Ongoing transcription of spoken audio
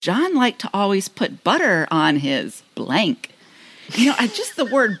John liked to always put butter on his blank. Just the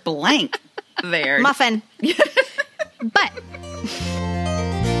word blank there. Muffin. But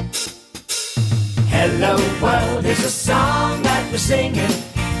Hello world is a song that we're singing.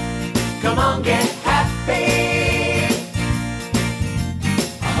 Come on, get happy.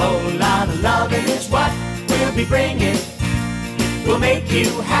 A whole lot of loving is what we'll be bringing. We'll make you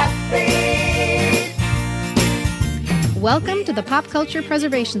happy. welcome to the Pop Culture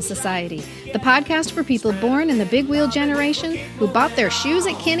Preservation Society, the podcast for people born in the big wheel generation who bought their shoes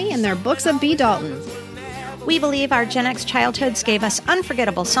at Kinney and their books at B. Dalton. We believe our Gen X childhoods gave us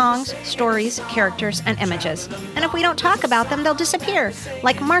unforgettable songs, stories, characters, and images. And if we don't talk about them, they'll disappear,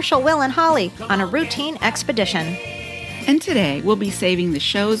 like Marshall, Will, and Holly on a routine expedition. And today, we'll be saving the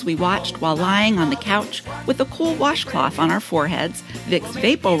shows we watched while lying on the couch with a cool washcloth on our foreheads, Vicks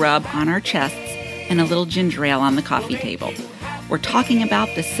Vapo Rub on our chests, and a little ginger ale on the coffee table. We're talking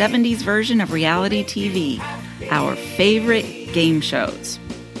about the 70s version of reality TV, our favorite game shows.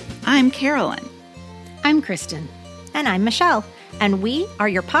 I'm Carolyn. I'm Kristen. And I'm Michelle. And we are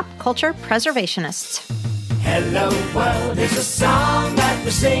your pop culture preservationists. Hello world is a song that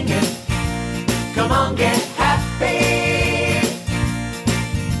we're singing. Come on, get happy.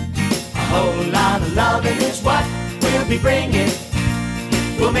 A whole lot of loving is what we'll be bringing.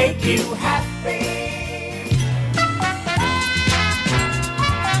 We'll make you happy.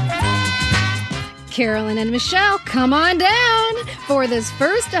 Carolyn and Michelle, come on down for this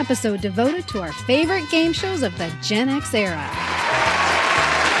first episode devoted to our favorite game shows of the Gen X era.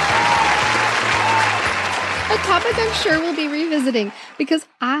 A topic I'm sure we'll be revisiting because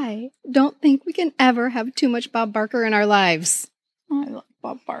I don't think we can ever have too much Bob Barker in our lives. Oh, I love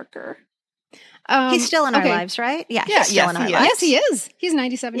Bob Barker. He's still in our lives, right? Yeah, he's still in our lives. Yes, he is. He's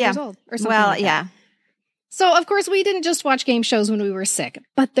 97 years old or something like that. Yeah. So, of course, we didn't just watch game shows when we were sick,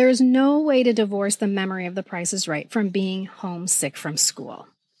 but there's no way to divorce the memory of The Price is Right from being homesick from school.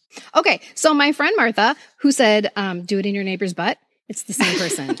 Okay, so my friend Martha, who said, do it in your neighbor's butt, it's the same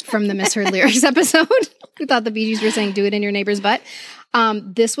person from the Misheard Lyrics episode who thought the Bee Gees were saying, do it in your neighbor's butt.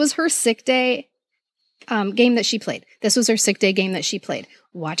 This was her sick day game that she played.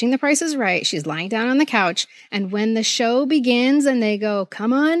 Watching The Price is Right. She's lying down on the couch. And when the show begins and they go,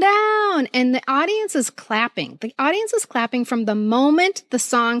 come on down, and the audience is clapping. The audience is clapping from the moment the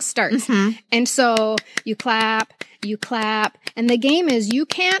song starts. Mm-hmm. And so you clap. And the game is you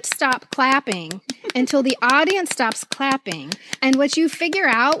can't stop clapping until the audience stops clapping. And what you figure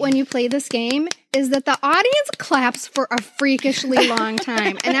out when you play this game is that the audience claps for a freakishly long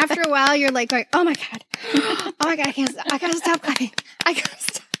time. And after a while, you're like, oh my God, I gotta stop clapping. I gotta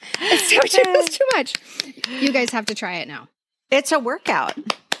stop. It's too much. You guys have to try it now. It's a workout.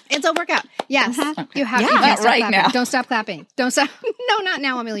 Yes. Mm-hmm. You have to Not stop right clapping. now. Don't stop clapping. Don't stop. No, not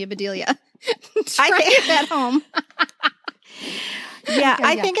now, Amelia Bedelia. Try it at home.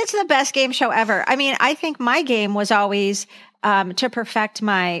 I think it's the best game show ever. I mean, I think my game was always to perfect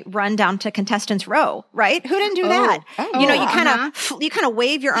my run down to contestants row, right? Who didn't do that? You kind of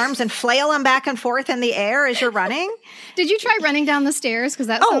wave your arms and flail them back and forth in the air as you're running. Did you try running down the stairs? Because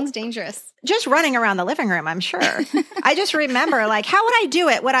that sounds dangerous. Just running around the living room, I'm sure. I just remember, how would I do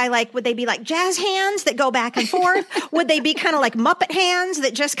it? Would they be like jazz hands that go back and forth? Would they be kind of like Muppet hands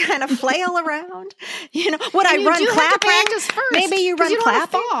that just kind of flail around? Would I run clapping? Have to practice first, maybe you run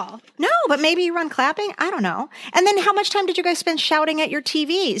clapping. Fall. No, but maybe you run clapping. I don't know. And then how much time did you guys spend shouting at your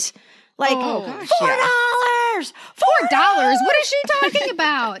TVs? $4. $4. What is she talking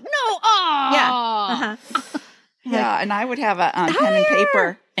about? No. Oh. Yeah. Uh-huh. Yeah, and I would have a pen and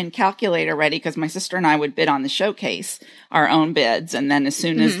paper and calculator ready because my sister and I would bid on the showcase, our own bids. And then as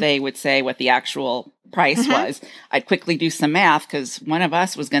soon as they would say what the actual price was, I'd quickly do some math because one of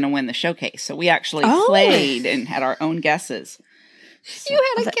us was going to win the showcase. So we actually played and had our own guesses. So,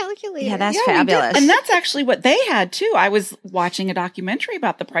 you had a calculator. Yeah, that's fabulous. And that's actually what they had, too. I was watching a documentary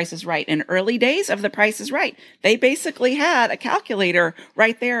about The Price is Right. In early days of The Price is Right, they basically had a calculator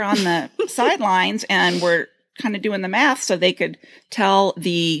right there on the sidelines and were kind of doing the math so they could tell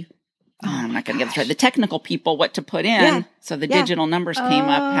the I'm not going to get this right, the technical people what to put in. Yeah. So the digital numbers came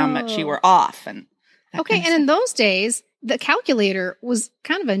up, how much you were off. And in those days, the calculator was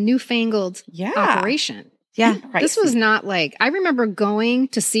kind of a newfangled operation. Yeah. This was not I remember going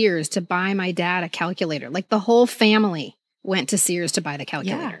to Sears to buy my dad a calculator. The whole family went to Sears to buy the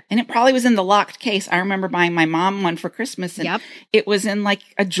calculator. Yeah. And it probably was in the locked case. I remember buying my mom one for Christmas and it was in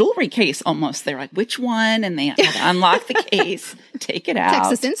a jewelry case almost. They were like, which one? And they had to unlock the case, take it out.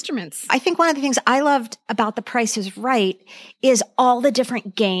 Texas Instruments. I think one of the things I loved about The Price is Right is all the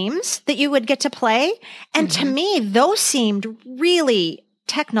different games that you would get to play. And to me, those seemed really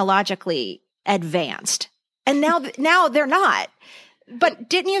technologically advanced. And now they're not. But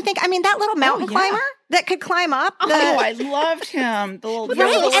didn't you think, I mean, that little mountain climber that could climb up? I loved him. The little With the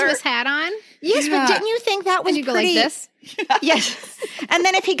little and- Swiss hat on. Yes, but didn't you think that was And you go pretty, like this. Yes. And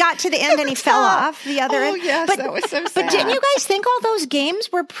then if he got to the end and he fell off the other end. Yes, that was so sad. But didn't you guys think all those games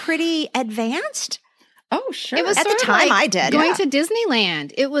were pretty advanced? Oh, sure. It was At the sort of time, like I did. going to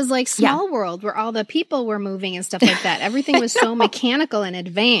Disneyland. It was like Small World, where all the people were moving and stuff like that. Everything was so mechanical and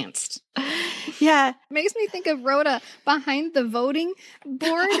advanced. Yeah. Makes me think of Rhoda behind the voting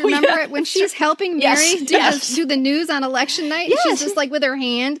board. Remember it when she's helping Mary Yes. do the news on election night? Yes. She's just like with her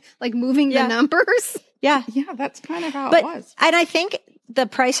hand, like moving the numbers. Yeah. Yeah, that's kind of how But, it was. and I think the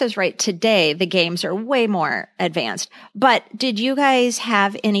Price is Right today, the games are way more advanced. But did you guys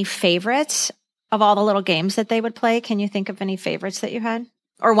have any favorites of all the little games that they would play? Can you think of any favorites that you had?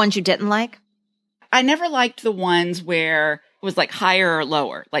 Or ones you didn't like? I never liked the ones where it was like higher or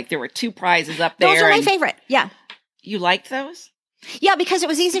lower. Like there were 2 prizes up there. Those are my and favorite. Yeah. You liked those? Yeah, because it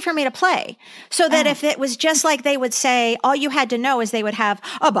was easy for me to play. So that if it was just like they would say, all you had to know is they would have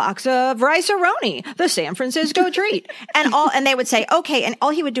a box of rice-a-roni, the San Francisco treat. And they would say, okay. And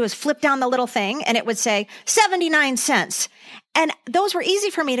all he would do is flip down the little thing and it would say 79 cents. And those were easy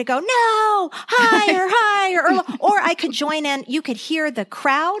for me to go, no, higher, or I could join in. You could hear the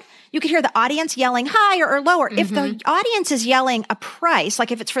crowd. You could hear the audience yelling higher or lower. If the audience is yelling a price,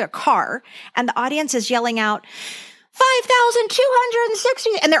 like if it's for a car and the audience is yelling out 5,260,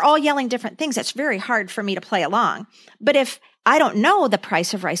 and they're all yelling different things, that's very hard for me to play along. But if I don't know the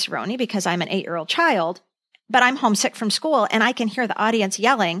price of rice-a-roni because I'm an 8-year-old child, but I'm homesick from school and I can hear the audience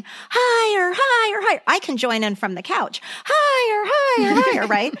yelling higher, I can join in from the couch. Higher,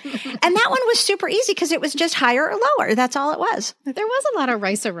 right? And that one was super easy because it was just higher or lower. That's all it was. There was a lot of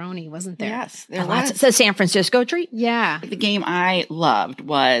rice-a-roni, wasn't there? Yes, there Lots was. of the San Francisco treat. Yeah. The game I loved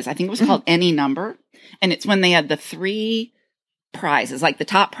was, I think it was called Any Number. And it's when they had the 3 prizes, like the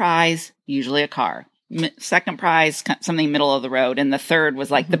top prize, usually a car. Second prize, something middle of the road. And the third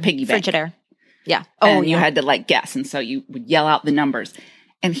was like the piggy bank. Frigidaire. Yeah. And you had to like guess. And so you would yell out the numbers.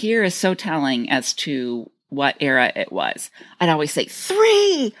 And here is so telling as to what era it was. I'd always say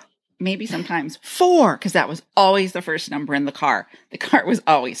 3, maybe sometimes 4, because that was always the first number in the car. The car was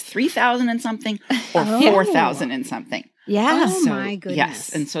always 3,000 and something or 4,000 and something. Yeah. Oh, my goodness. Yes.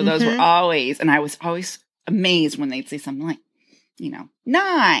 And so those were always, and I was always amazed when they'd say something like,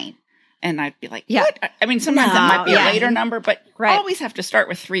 9. And I'd be like, what? I mean, sometimes that might be a later number, but always have to start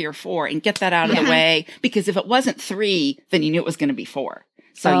with 3 or 4 and get that out of the way. Because if it wasn't 3, then you knew it was going to be 4.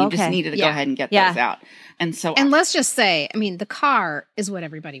 So you just needed to go ahead and get those out. And so, and let's just say, I mean, the car is what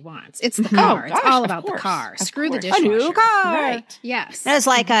everybody wants. It's the car. gosh, it's all of about course, the car. of Screw the course. dishwasher. A new car. right. Yes. It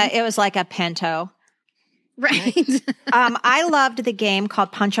was like a Pinto. Right. I loved the game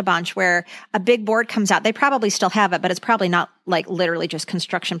called Punch a Bunch where a big board comes out. They probably still have it, but it's probably not like literally just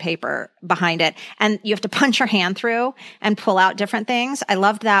construction paper behind it. And you have to punch your hand through and pull out different things. I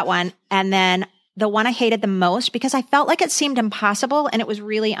loved that one. And then the one I hated the most because I felt like it seemed impossible and it was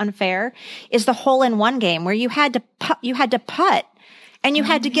really unfair is the hole-in-one game where you had to putt and you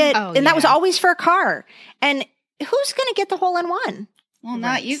had to get, and that was always for a car. And who's going to get the hole-in-one? Well,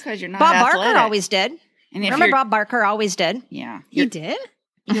 not you because you're not Bob athletic. Barker always did. And if Remember you're- Bob Barker always did? Yeah. He did?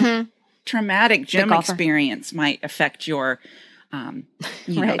 Traumatic gym golfer. experience might affect your Right.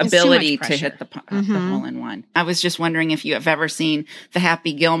 It's ability too much to hit the hole-in-one. I was just wondering if you have ever seen the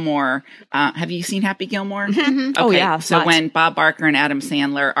Happy Gilmore. Have you seen Happy Gilmore? Okay. Oh, yeah, So lots. when Bob Barker and Adam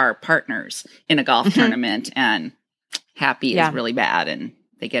Sandler are partners in a golf tournament and Happy is really bad and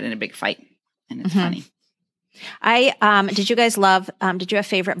they get in a big fight and it's funny. Did you guys did you have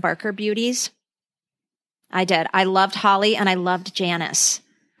favorite Barker beauties? I did. I loved Holly and I loved Janice.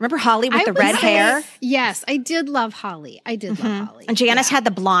 Remember Holly with the red hair? Yes, I did love Holly. I did love Holly. And Janice had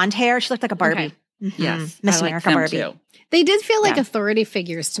the blonde hair. She looked like a Barbie. Okay. Yes. Miss I like America them Barbie. too. They did feel like Yeah. authority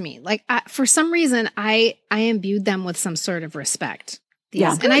figures to me. Like for some reason, I imbued them with some sort of respect.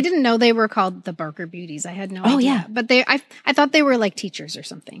 Yeah. And I didn't know they were called the Barker Beauties. I had no idea. yeah. But I thought they were like teachers or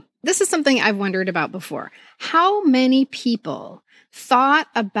something. This is something I've wondered about before. How many people thought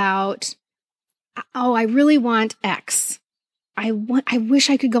about, I really want X. I wish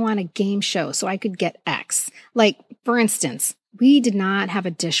I could go on a game show so I could get X. Like, for instance, we did not have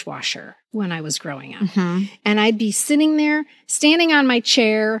a dishwasher when I was growing up. And I'd be sitting there, standing on my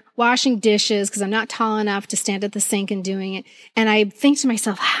chair, washing dishes because I'm not tall enough to stand at the sink and doing it. And I think to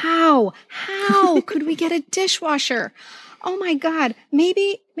myself, how could we get a dishwasher? Oh my God,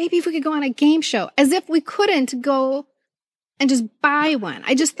 maybe if we could go on a game show, as if we couldn't go and just buy one.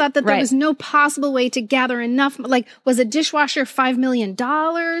 I just thought that there was no possible way to gather enough. Like, was a dishwasher $5 million?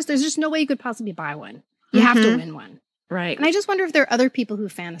 There's just no way you could possibly buy one. You have to win one. Right. And I just wonder if there are other people who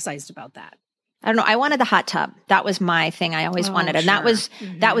fantasized about that. I don't know. I wanted the hot tub. That was my thing I always wanted. And that was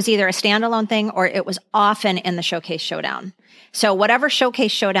either a standalone thing or it was often in the Showcase Showdown. So whatever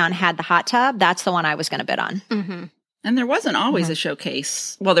Showcase Showdown had the hot tub, that's the one I was going to bid on. Mm-hmm. And there wasn't always a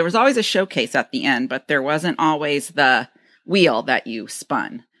showcase. Well, there was always a showcase at the end, but there wasn't always the wheel that you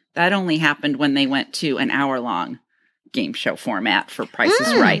spun. That only happened when they went to an hour-long game show format for Price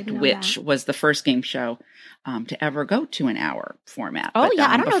is Right, which was the first game show to ever go to an hour format. Oh, but,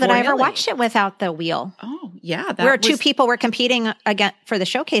 yeah. I don't know that I ever Ellie. watched it without the wheel. Oh, yeah. Where two people were competing again for the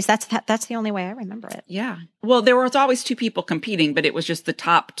showcase. That's the only way I remember it. Yeah. Well, there was always two people competing, but it was just the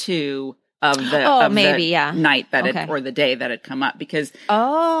top two of the night that it, or the day that had come up, because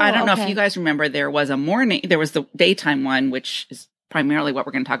I don't know if you guys remember, there was the daytime one, which is primarily what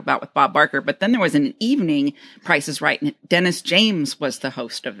we're going to talk about with Bob Barker, but then there was an evening Price is Right, and Dennis James was the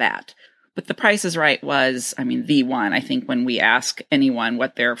host of that. But the Price is Right was, the one. I think when we ask anyone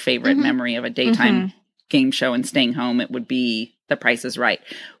what their favorite memory of a daytime game show and staying home, it would be the Price is Right,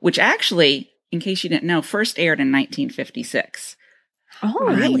 which actually, in case you didn't know, first aired in 1956.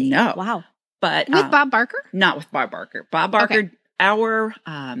 Oh, really? No. Wow. But with Bob Barker? Not with Bob Barker. Bob Barker, our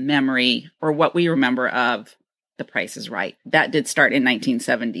memory, or what we remember of The Price is Right, that did start in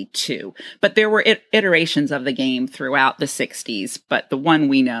 1972. But there were iterations of the game throughout the 60s. But the one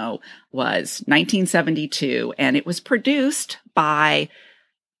we know was 1972. And it was produced by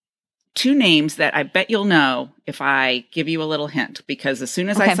two names that I bet you'll know if I give you a little hint. Because as soon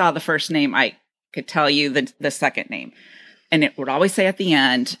as I saw the first name, I could tell you the second name. And it would always say at the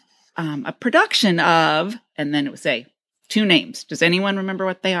end, a production of, and then it would say two names. Does anyone remember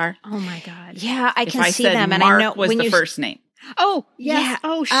what they are? Oh my God. Yeah, I can see said them. And Mark I know was the first name. Oh, yes. Yeah.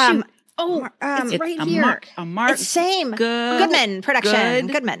 Oh, shoot. It's right here. Mark. It's same. Goodman production.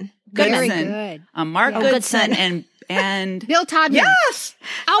 Goodman. Very good. Mark Goodson and Bill Todman. Yes.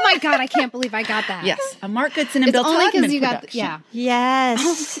 Oh my God, I can't believe I got that. Yes, Mark Goodson and Bill Todman production.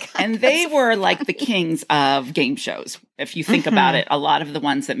 Yes. And they were like the kings of game shows. If you think about it, a lot of the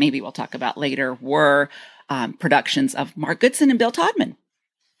ones that maybe we'll talk about later were productions of Mark Goodson and Bill Todman.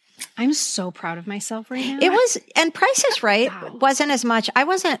 I'm so proud of myself right now. It was, and Price is Right wasn't as much. It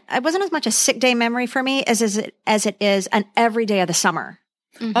wasn't as much a sick day memory for me as it is an every day of the summer.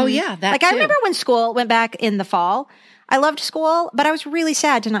 Mm-hmm. Oh yeah, that like too. I remember when school went back in the fall. I loved school, but I was really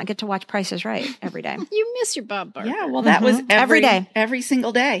sad to not get to watch Price is Right every day. You miss your Bob Barker. Yeah, well, that was every day, every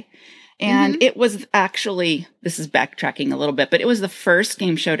single day. And it was actually, this is backtracking a little bit, but it was the first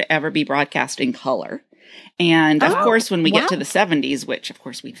game show to ever be broadcast in color. And of course, when we get to the 70s, which of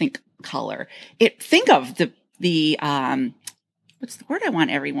course we think color, think of the what's the word I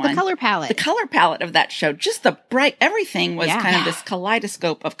want everyone? The color palette. The color palette of that show. Just the bright, everything was kind of this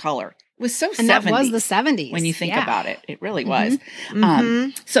kaleidoscope of color. It was so 70s. And that was the 70s. When you think about it. It really was.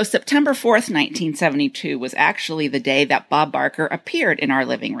 So September 4th, 1972 was actually the day that Bob Barker appeared in our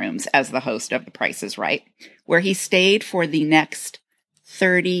living rooms as the host of The Price is Right, where he stayed for the next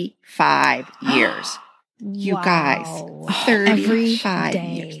 35 years. You guys, 35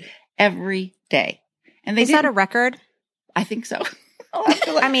 years. Every day. And is that a record? I think so.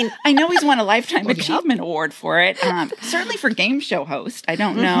 I mean, I know he's won a Lifetime Achievement Award for it. Certainly for game show host. I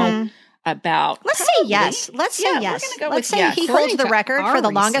don't know about. Say yes. Let's say yes. We're gonna go Let's with say yes. he holds the record for the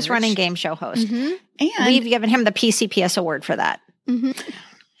longest running game show host. And we've given him the PCPS award for that.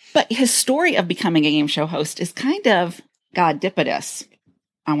 But his story of becoming a game show host is kind of godipitous.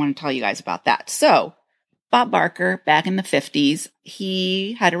 I want to tell you guys about that. So, Bob Barker, back in the 50s,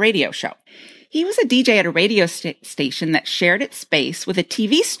 he had a radio show. He was a DJ at a radio station that shared its space with a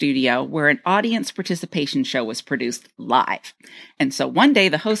TV studio where an audience participation show was produced live. And so one day,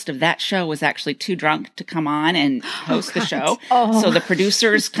 the host of that show was actually too drunk to come on and host the show. So the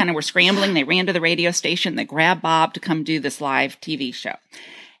producers kind of were scrambling. They ran to the radio station. They grabbed Bob to come do this live TV show.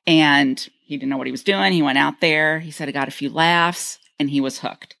 And he didn't know what he was doing. He went out there. He said he got a few laughs, and he was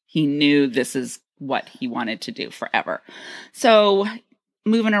hooked. He knew this is what he wanted to do forever. So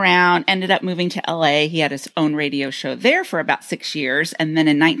moving around, ended up moving to LA. He had his own radio show there for about 6 years. And then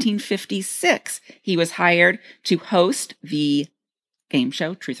in 1956, he was hired to host the game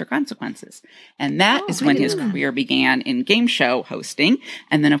show Truth or Consequences. And that is when his career began in game show hosting.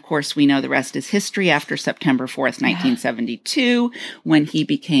 And then, of course, we know the rest is history after September 4th, 1972, when he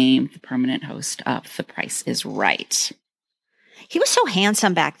became the permanent host of The Price is Right. He was so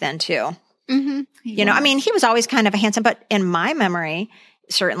handsome back then, too. You know, I mean, he was always kind of a handsome, but in my memory,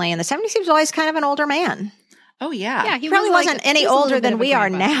 certainly in the 70s, he was always kind of an older man. Oh, yeah. Yeah, He really wasn't any older than we are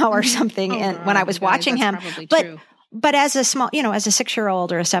now or something. Oh, And when I was watching him, probably but true. but as a small, as a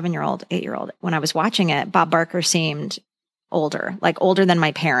 6-year-old or a 7-year-old, 8-year-old, when I was watching it, Bob Barker seemed older, like older than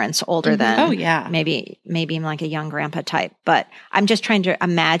my parents, older than Oh, yeah. maybe even like a young grandpa type. But I'm just trying to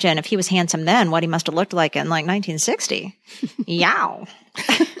imagine if he was handsome then, what he must have looked like in like 1960. Yow.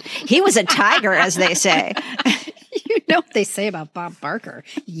 He was a tiger, as they say. You know what they say about Bob Barker.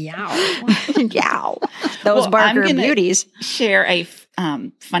 Yow. Yow. Those Well, Barker I'm gonna beauties. share a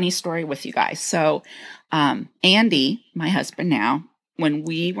funny story with you guys. So, Andy, my husband now, when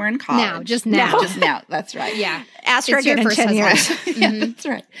we were in college. Just now. Just now. That's right. Yeah. Ask her It's your again in first 10 husband. years. Yeah, that's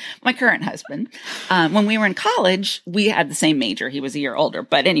right. My current husband. When we were in college, we had the same major. He was a year older.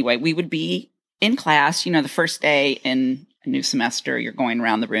 But anyway, we would be in class, the first day in a new semester, you're going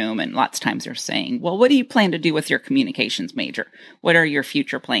around the room and lots of times they're saying, well, what do you plan to do with your communications major? What are your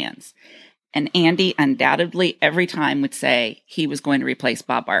future plans? And Andy undoubtedly every time would say he was going to replace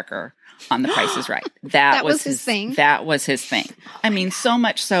Bob Barker on The Price is Right. That was his thing. That was his thing. I mean, so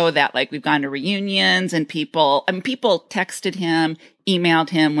much so that like we've gone to reunions and people texted him, emailed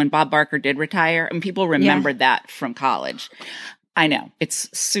him when Bob Barker did retire, and people remembered that from college. I know. It's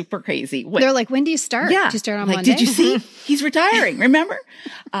super crazy. They're like, when do you start? Yeah. Do you start on like, Monday? did you see? He's retiring, remember?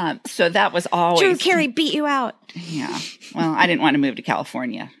 So that was always. Drew Carey beat you out. Yeah. Well, I didn't want to move to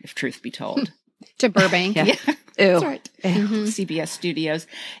California, if truth be told. To Burbank. Yeah. Yeah. Ew. That's right. CBS Studios.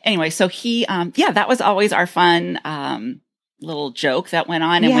 Anyway, so he, that was always our fun little joke that went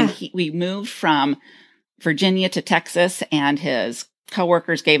on. And when we moved from Virginia to Texas and his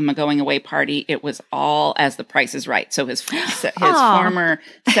coworkers gave him a going away party, it was all as The Price is Right. So his former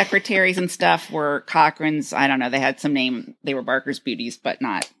secretaries and stuff were Cochran's. I don't know. They had some name. They were Barker's Beauties, but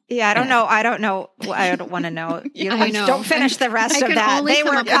not. Yeah, I don't know. I don't want to know. I know. Don't finish the rest I of can that. only They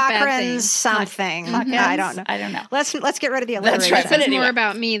come were up with bad Cochran's things. something. Cochran's? I don't know. I don't know. Let's get rid of the That's alliteration. right. But It's anyway. more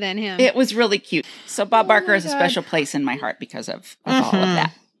about me than him. It was really cute. So Bob Barker my has a God. special place in my heart because of all of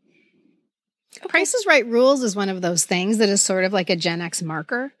that. Price is Right rules is one of those things that is sort of like a Gen X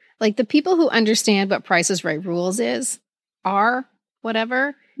marker. Like the people who understand what Price is Right rules are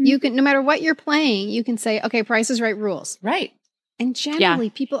whatever. You can, no matter what you're playing, you can say, okay, Price is Right rules. Right. And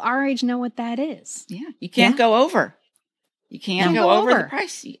generally, people our age know what that is. Yeah. You can't go over. You can't go over the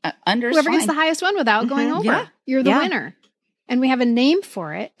price. Under's Whoever gets fine. the highest one without going over, Yeah. you're the Yeah. winner. And we have a name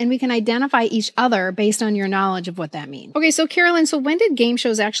for it, and we can identify each other based on your knowledge of what that means. Okay, so Carolyn, so when did game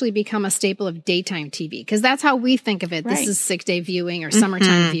shows actually become a staple of daytime TV? Because that's how we think of it. This Right. is 6-day viewing or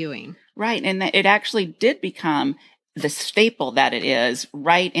summertime viewing. Right. And it actually did become the staple that it is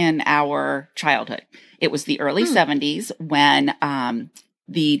right in our childhood. It was the early 70s when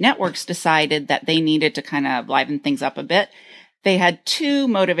the networks decided that they needed to kind of liven things up a bit. They had two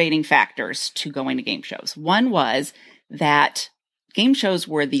motivating factors to going to game shows. One was that game shows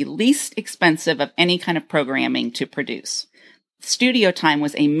were the least expensive of any kind of programming to produce. Studio time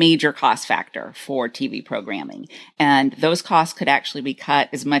was a major cost factor for TV programming. And those costs could actually be cut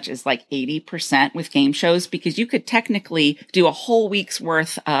as much as like 80% with game shows because you could technically do a whole week's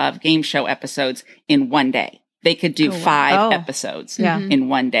worth of game show episodes in one day. They could do 5 episodes in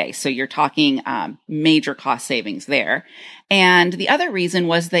one day. So you're talking major cost savings there. And the other reason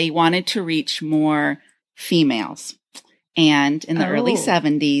was they wanted to reach more females. And in the early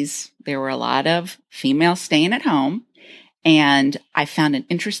 70s, there were a lot of females staying at home. And I found an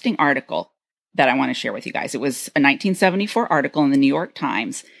interesting article that I want to share with you guys. It was a 1974 article in the New York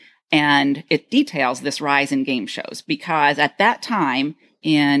Times, and it details this rise in game shows because at that time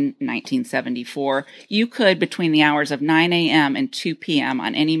in 1974, you could, between the hours of 9 a.m. and 2 p.m.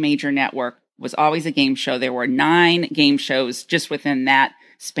 on any major network, was always a game show. There were 9 game shows just within that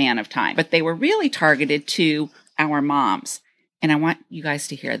span of time, but they were really targeted to our moms. And I want you guys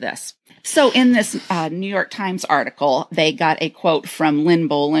to hear this. So in this New York Times article, they got a quote from Lynn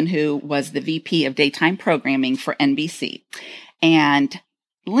Bolen, who was the VP of daytime programming for NBC. And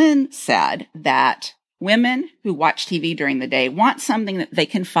Lynn said that women who watch TV during the day want something that they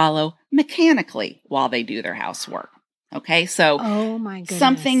can follow mechanically while they do their housework. Okay, so Oh my goodness.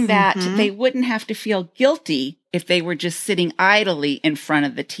 something that they wouldn't have to feel guilty if they were just sitting idly in front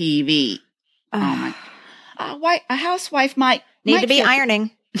of the TV. Oh my! A housewife might Need to be feel-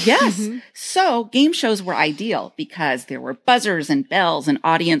 ironing. Yes. So game shows were ideal because there were buzzers and bells and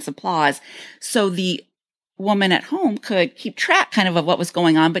audience applause. So the woman at home could keep track kind of what was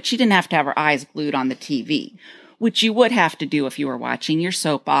going on, but she didn't have to have her eyes glued on the TV, which you would have to do if you were watching your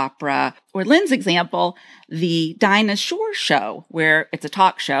soap opera. Or Lynn's example, the Dinah Shore show, where it's a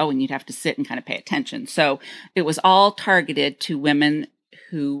talk show and you'd have to sit and kind of pay attention. So it was all targeted to women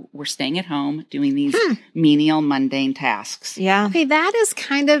who were staying at home doing these menial, mundane tasks. Yeah. Okay, that is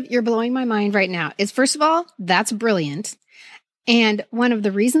you're blowing my mind right now. First of all, that's brilliant. And one of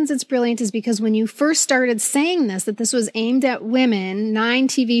the reasons it's brilliant is because when you first started saying that this was aimed at women, 9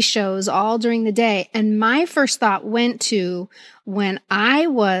 TV shows all during the day. And my first thought went to when I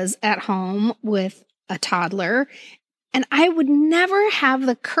was at home with a toddler, and I would never have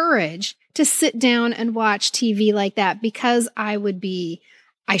the courage to sit down and watch TV like that because I should be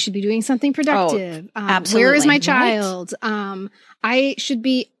doing something productive. Absolutely. Where is my child? I should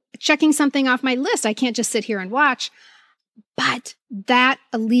be checking something off my list. I can't just sit here and watch. But that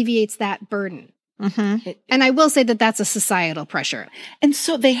alleviates that burden. Mm-hmm. And I will say that that's a societal pressure. And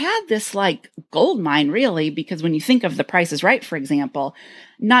so they had this like gold mine, really, because when you think of The Price is Right, for example,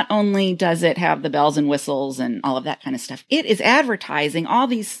 not only does it have the bells and whistles and all of that kind of stuff, it is advertising all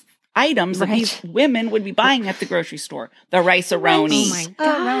these items that these women would be buying at the grocery store. The Rice-A-Roni. Oh my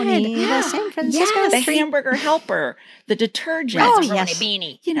God. The San Francisco The Hamburger Helper, the detergent. Oh, yes.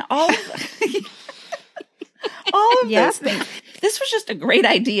 beanie. You know, all of those things. This was just a great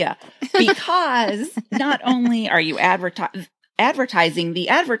idea because not only are you advertising, the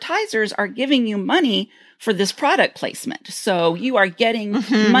advertisers are giving you money for this product placement. So you are getting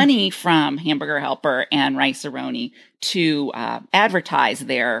money from Hamburger Helper and Rice-A-Roni to advertise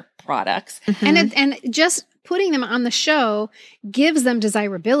their products. And just putting them on the show gives them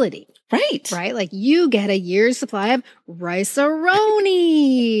desirability. Right. Like you get a year's supply of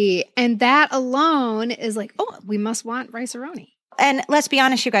Rice-A-Roni. And that alone is like, oh, we must want Rice-A-Roni. And let's be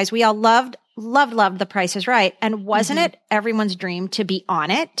honest, you guys, we all loved The Price is Right. And wasn't it everyone's dream to be on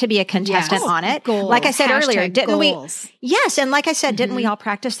it, to be a contestant on it? Goals. Like I said earlier, didn't goals. we? Yes. And like I said, didn't we all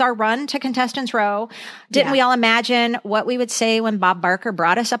practice our run to Contestants Row? Didn't we all imagine what we would say when Bob Barker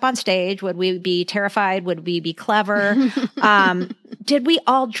brought us up on stage? Would we be terrified? Would we be clever? Did we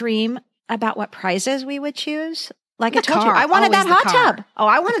all dream about what prizes we would choose? Like I told you, I wanted that hot tub. Oh,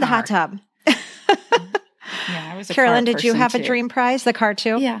 I wanted the hot tub. Yeah, I was a Carolyn, car did you person, have a too. dream prize? The car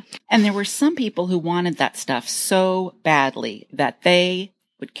too? Yeah. And there were some people who wanted that stuff so badly that they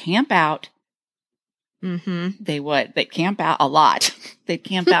would camp out. They'd camp out a lot. They'd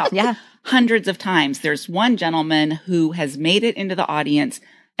camp out hundreds of times. There's one gentleman who has made it into the audience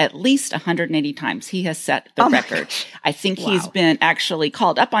at least 180 times. He has set the record. I think he's been actually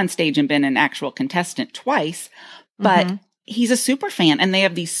called up on stage and been an actual contestant twice, but he's a super fan, and they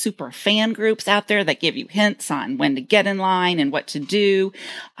have these super fan groups out there that give you hints on when to get in line and what to do.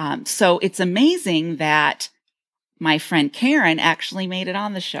 So it's amazing that my friend Karen actually made it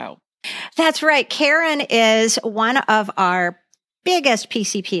on the show. That's right. Karen is one of our biggest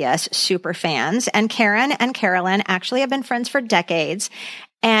PCPS super fans, and Karen and Carolyn actually have been friends for decades.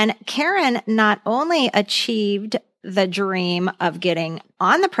 And Karen not only achieved the dream of getting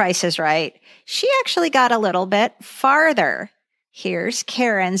on The Price is Right, she actually got a little bit farther. Here's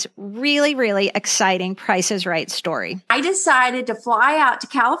Karen's really, really exciting Price is Right story. I decided to fly out to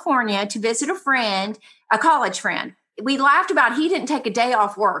California to visit a friend, a college friend. We laughed about he didn't take a day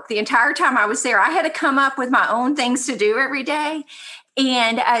off work the entire time I was there. I had to come up with my own things to do every day.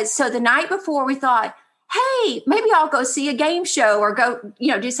 And so the night before we thought, hey, maybe I'll go see a game show or go,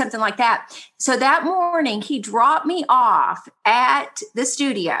 do something like that. So that morning he dropped me off at the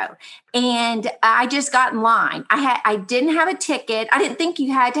studio and I just got in line. I didn't have a ticket. I didn't think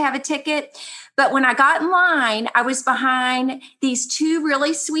you had to have a ticket. But when I got in line, I was behind these two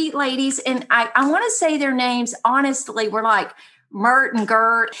really sweet ladies. And I want to say their names, honestly, were like Mert and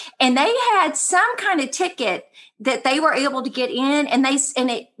Gert. And they had some kind of ticket that they were able to get in, and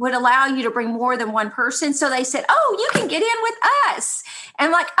it would allow you to bring more than one person. So they said, oh, you can get in with us. And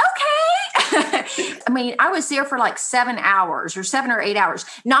I'm like, okay. I mean, I was there for like 7 hours or 7 or 8 hours,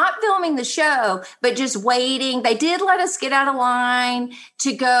 not filming the show, but just waiting. They did let us get out of line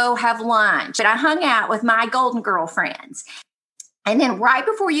to go have lunch, but I hung out with my Golden Girl friends. And then right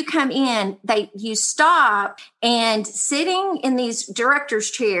before you come in, you stop, and sitting in these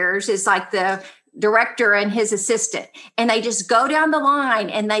director's chairs is like the director and his assistant. And they just go down the line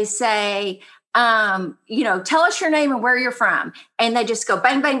and they say, tell us your name and where you're from. And they just go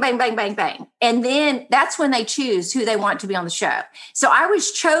bang, bang, bang, bang, bang, bang. And then that's when they choose who they want to be on the show. So I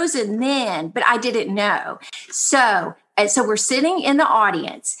was chosen then, but I didn't know. So we're sitting in the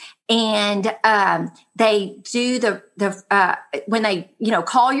audience, and they do when they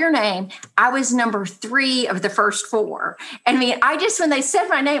call your name. I was number 3 of the first 4. And I mean, when they said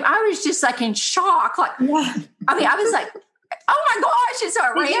my name, I was just like in shock. Like, I mean, I was like, oh my gosh. And so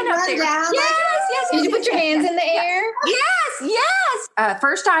I ran up there. Yes. Did you put your hands in the air? Yes.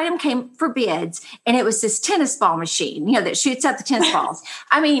 First item came for bids, and it was this tennis ball machine, that shoots out the tennis balls.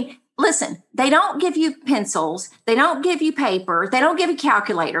 I mean, listen, they don't give you pencils. They don't give you paper. They don't give you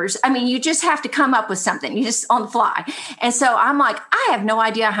calculators. I mean, you just have to come up with something. You just on the fly. And so I'm like, I have no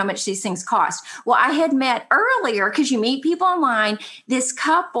idea how much these things cost. Well, I had met earlier, because you meet people online, this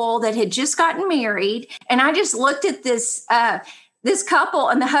couple that had just gotten married. And I just looked at this couple,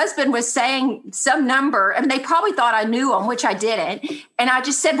 and the husband was saying some number, and they probably thought I knew him, which I didn't. And I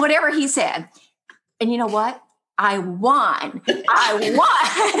just said whatever he said. And you know what? I won. I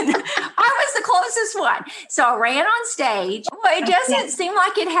was the closest one. So I ran on stage. Well, it doesn't seem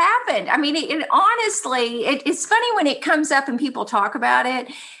like it happened. I mean, it honestly, it's funny when it comes up and people talk about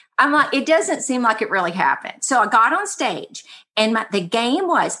it. I'm like, it doesn't seem like it really happened. So I got on stage, and the game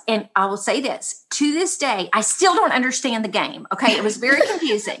was, and I will say this, to this day, I still don't understand the game. Okay. It was very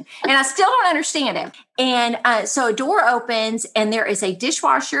confusing, and I still don't understand it. And so a door opens, and there is a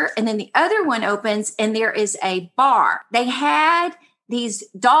dishwasher, and then the other one opens, and there is a bar. They had these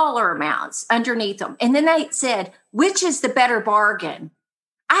dollar amounts underneath them. And then they said, which is the better bargain?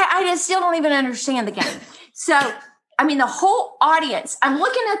 I just still don't even understand the game. So, I mean, the whole audience, I'm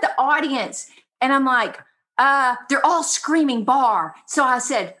looking at the audience, and I'm like, they're all screaming bar. So I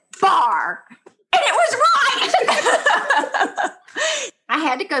said, bar. And it was right. I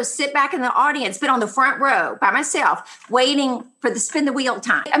had to go sit back in the audience, but on the front row by myself, waiting for the spin the wheel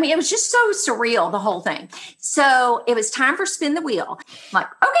time. I mean, it was just so surreal, the whole thing. So it was time for spin the wheel. I'm like,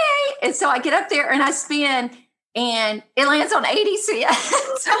 okay. And so I get up there and I spin, and it lands on 80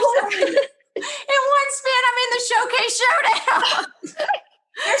 cents. In one spin, I'm in the showcase showdown.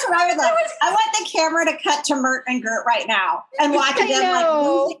 Here's what I would love. I want the camera to cut to Mert and Gert right now and watch them like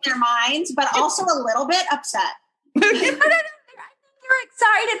losing their minds, but also a little bit upset. They're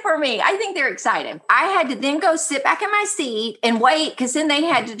excited for me. I think they're excited. I had to then go sit back in my seat and wait, because then they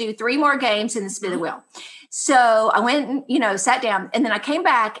had to do 3 more games in the spin the wheel. So I went and, sat down, and then I came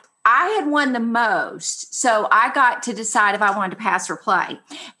back. I had won the most, so I got to decide if I wanted to pass or play.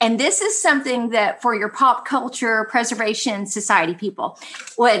 And this is something that for your Pop Culture Preservation Society people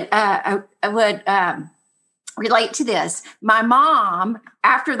would relate to this. My mom,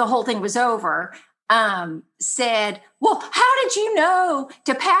 after the whole thing was over, said, well, how did you know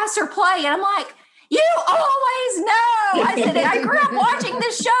to pass or play? And I'm like, you always know. I said, I grew up watching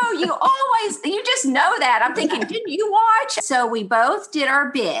this show. You just know that. I'm thinking, didn't you watch? So we both did our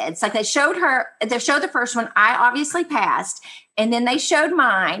bids. Like they showed the first one. I obviously passed. And then they showed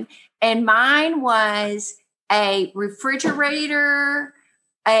mine. And mine was a refrigerator,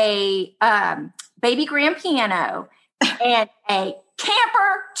 a baby grand piano, and a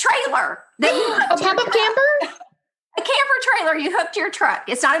camper trailer. A pop-up camper? A camper trailer you hooked to your truck.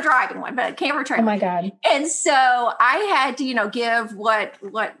 It's not a driving one, but a camper trailer. Oh my God. And so I had to, give what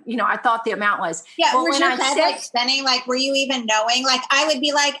I thought the amount was. Yeah. Well, was your head spinning? Like, were you even knowing? Like, I would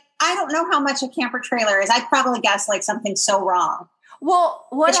be like, I don't know how much a camper trailer is. I'd probably guess like something so wrong. Well,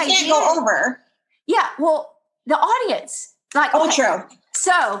 what I can't go over. Yeah. Well, the audience. Like, true.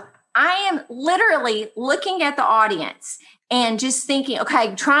 So I am literally looking at the audience and just thinking,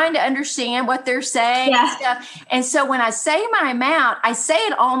 okay, trying to understand what they're saying and stuff. And so when I say my amount, I say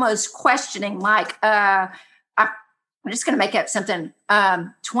it almost questioning, like, I'm just going to make up something,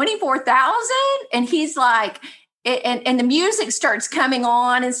 24,000. And he's like, and the music starts coming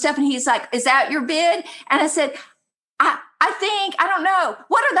on and stuff. And he's like, is that your bid? And I said, I don't know.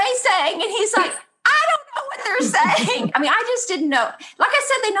 What are they saying? And he's like, I don't know what they're saying. I mean, I just didn't know. Like I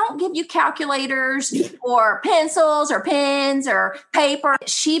said, they don't give you calculators or pencils or pens or paper.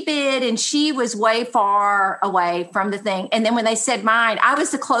 She bid, and she was way far away from the thing. And then when they said mine, I was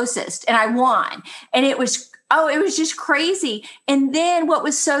the closest, and I won. And it was just crazy. And then what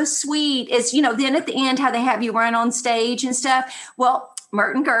was so sweet is, then at the end, how they have you run on stage and stuff. Well,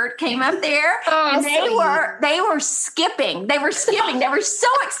 Mert and Gert came up there, and they were skipping. They were skipping. They were so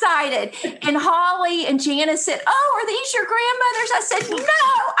excited. And Holly and Janice said, "Oh, are these your grandmothers?" I said, "No,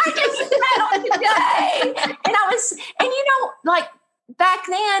 I just met them today." And like back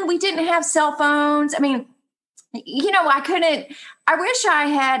then we didn't have cell phones. I mean, I I wish I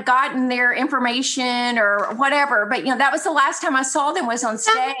had gotten their information or whatever, but that was the last time I saw them was on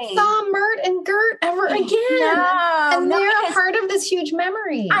stage. I saw Mert and Gert ever again. They're a part of this huge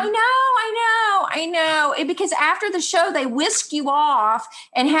memory. I know. Because after the show, they whisk you off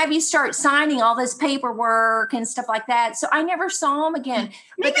and have you start signing all this paperwork and stuff like that. So I never saw them again.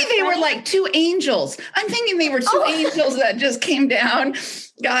 Maybe they were like two angels. I'm thinking they were two angels that just came down.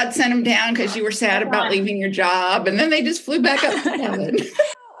 God sent them down because you were sad about leaving your job. And then they just flew back up to heaven.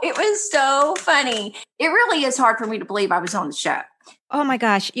 It was so funny. It really is hard for me to believe I was on the show. Oh my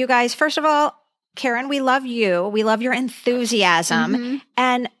gosh. You guys, first of all, Karen, we love you. We love your enthusiasm. Mm-hmm.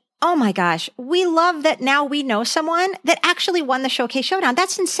 And oh my gosh, we love that now we know someone that actually won the Showcase Showdown.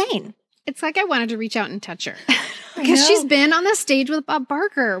 That's insane. It's like I wanted to reach out and touch her. Because she's been on the stage with Bob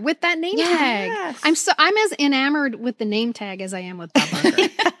Barker with that name tag. I'm as enamored with the name tag as I am with Bob Barker.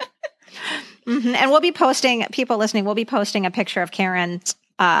 Mm-hmm. And we'll be posting, people listening, we'll be posting a picture of Karen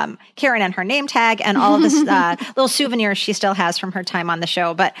and her name tag and all of this little souvenirs she still has from her time on the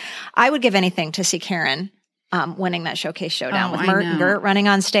show. But I would give anything to see Karen winning that Showcase Showdown with Mert and Gert running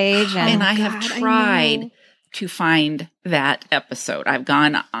on stage. And I have tried to find that episode. I've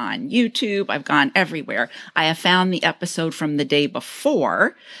gone on YouTube. I've gone everywhere. I have found the episode from the day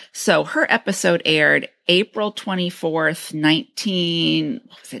before. So her episode aired April 24th,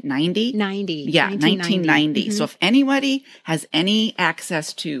 1990? 90. Yeah, 1990. Mm-hmm. So if anybody has any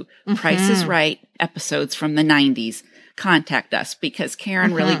access to Price is Right episodes from the 90s, contact us because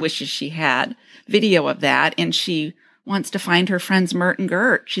Karen really wishes she had video of that and she wants to find her friends Mert and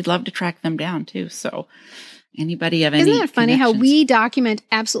Gert. She'd love to track them down too. So anybody have any Isn't that funny how we document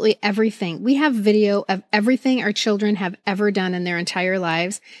absolutely everything? We have video of everything our children have ever done in their entire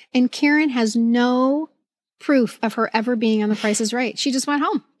lives. And Karen has no proof of her ever being on The Price is Right. She just went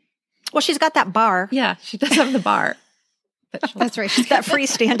home. Well, she's got that bar. Yeah, she does have the bar. That's right. She's got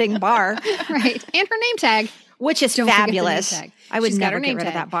freestanding bar. Right. And her name tag. Which is fabulous. I would never get rid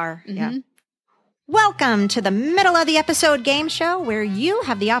of that bar. Mm-hmm. Yeah. Welcome to the middle of the episode game show where you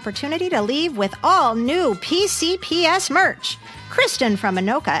have the opportunity to leave with all new PCPS merch. Kristen from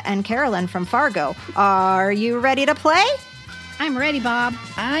Anoka and Carolyn from Fargo. Are you ready to play? I'm ready, Bob.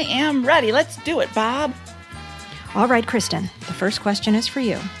 I am ready. Let's do it, Bob. All right, Kristen, the first question is for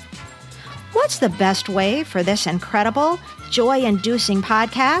you. What's the best way for this incredible, joy-inducing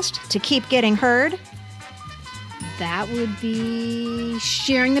podcast to keep getting heard? That would be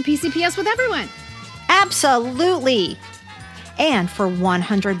sharing the PCPS with everyone. Absolutely. And for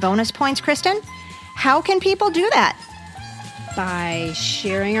 100 bonus points, Kristen, how can people do that? By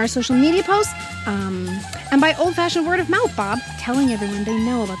sharing our social media posts and by old-fashioned word of mouth, Bob, telling everyone they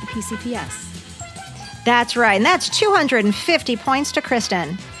know about the PCPS. That's right, and that's 250 points to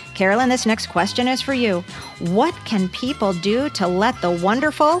Kristen. Carolyn, this next question is for you. What can people do to let the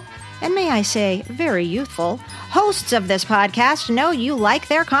wonderful, and may I say very youthful, hosts of this podcast know you like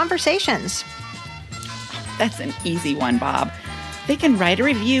their conversations? That's an easy one, Bob. They can write a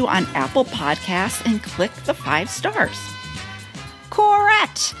review on Apple Podcasts and click the 5 stars.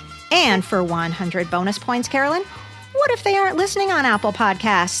 Correct. And for 100 bonus points, Carolyn, what if they aren't listening on Apple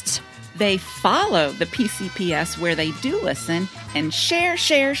Podcasts? They follow the PCPS where they do listen and share.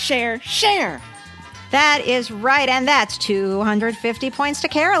 That is right, and that's 250 points to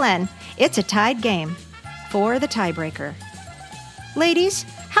Carolyn. It's a tied game for the tiebreaker. Ladies,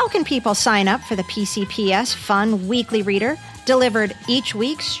 how can people sign up for the PCPS Fun Weekly Reader delivered each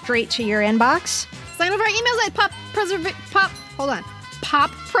week straight to your inbox? Sign up for our emails at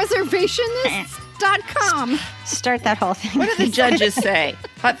poppreservationist.com. Start that whole thing. What do the judges say?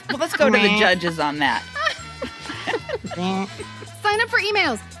 Well, let's go to the judges on that. Sign up for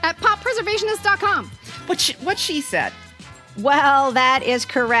emails at poppreservationist.com. What she said. Well, that is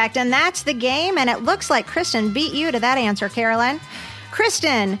correct. And that's the game. And it looks like Kristen beat you to that answer, Carolyn.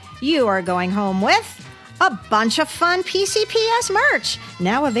 Kristen, you are going home with a bunch of fun PCPS merch,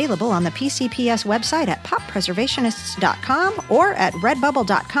 now available on the PCPS website at poppreservationists.com or at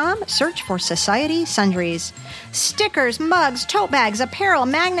redbubble.com. Search for Society Sundries. Stickers, mugs, tote bags, apparel,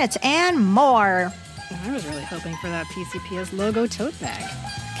 magnets, and more. I was really hoping for that PCPS logo tote bag.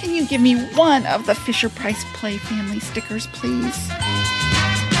 Can you give me one of the Fisher-Price Play Family stickers, please?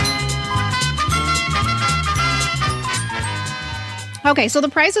 Okay, so The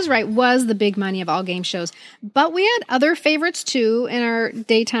Price is Right was the big money of all game shows, but we had other favorites too in our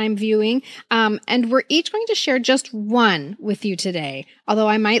daytime viewing, and we're each going to share just one with you today, although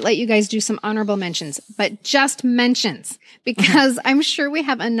I might let you guys do some honorable mentions, but just mentions, because I'm sure we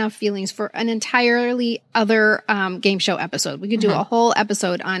have enough feelings for an entirely other game show episode. We could do a whole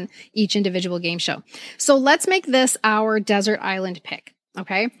episode on each individual game show. So let's make this our desert island pick,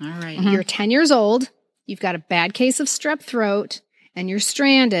 okay? All right. You're 10 years old, you've got a bad case of strep throat, and you're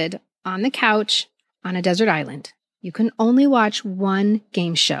stranded on the couch on a desert island. You can only watch one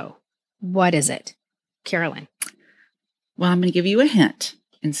game show. What is it? Carolyn. Well, I'm going to give you a hint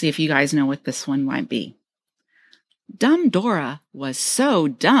and see if you guys know what this one might be. Dumb Dora was so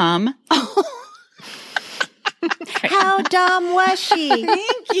dumb. How dumb was she?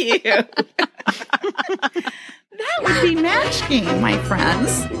 Thank you. That would be Match Game, my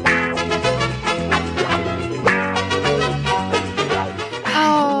friends.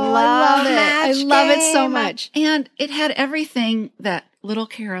 I love it so much. And it had everything that little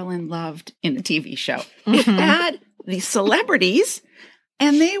Carolyn loved in a TV show. It had these celebrities,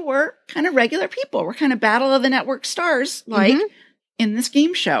 and they were kind of regular people. We're kind of Battle of the Network stars, like in this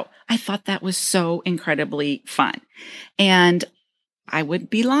game show. I thought that was so incredibly fun. And I would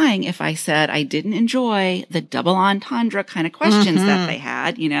be lying if I said I didn't enjoy the double entendre kind of questions that they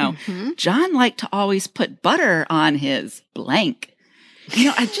had. You know, John liked to always put butter on his blank. You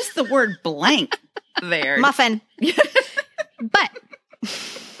know, just the word blank there. Muffin. But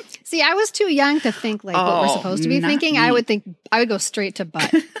see, I was too young to think like what we're supposed to be thinking. I would go straight to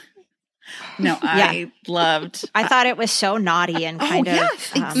butt. No, I loved. I thought it was so naughty and kind of.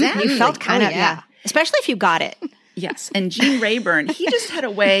 Yes, exactly. You felt kind of, especially if you got it. Yes. And Gene Rayburn, he just had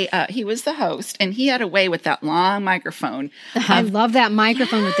a way, he was the host, and he had a way with that long microphone. I love that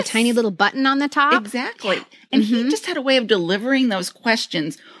microphone with the tiny little button on the top. Exactly. And he just had a way of delivering those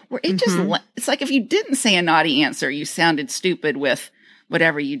questions where it just, it's like if you didn't say a naughty answer, you sounded stupid with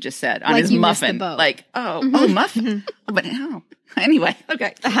whatever you just said on like his muffin. Like, muffin. But no. Anyway,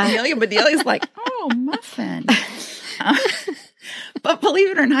 okay. Amelia Bedelia's like, muffin. But believe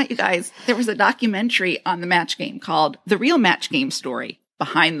it or not, you guys, there was a documentary on the Match Game called The Real Match Game Story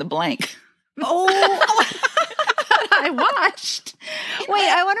Behind the Blank. I watched. Wait,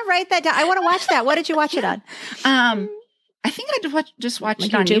 I want to write that down. I want to watch that. What did you watch it on? I think I just watched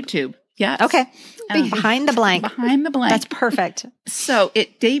it on YouTube. Yes. Okay. Behind the Blank. Behind the Blank. That's perfect. So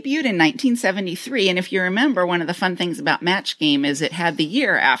it debuted in 1973. And if you remember, one of the fun things about Match Game is it had the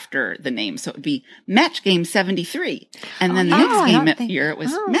year after the name. So it would be Match Game 73. And then the next year it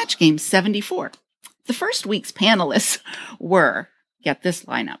was Match Game 74. The first week's panelists were, get this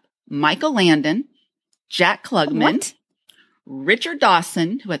lineup, Michael Landon, Jack Klugman, Richard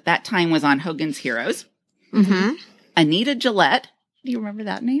Dawson, who at that time was on Hogan's Heroes, Anita Gillette. Do you remember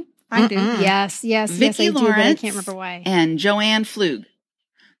that name? I do. Yes, Vicki I Lawrence, do, but I can't remember why. And Joanne Flug.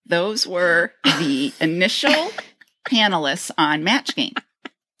 Those were the initial panelists on Match Game.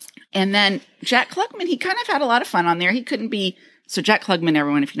 And then Jack Klugman, he kind of had a lot of fun on there. He couldn't be, so Jack Klugman,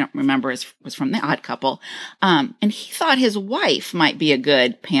 everyone, if you don't remember, was from The Odd Couple. And he thought his wife might be a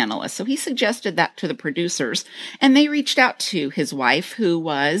good panelist. So he suggested that to the producers. And they reached out to his wife, who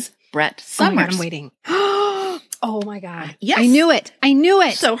was Brett Summers. Oh my God, I'm waiting. Oh my God. Yes. I knew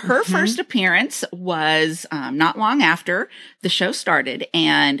it. So her first appearance was not long after the show started.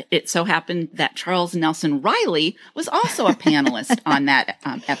 And it so happened that Charles Nelson Riley was also a panelist on that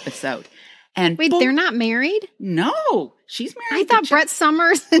episode. And wait, they're not married? No, she's married. I thought Brett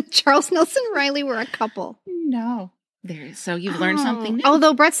Summers and Charles Nelson Riley were a couple. No. So you've learned something new.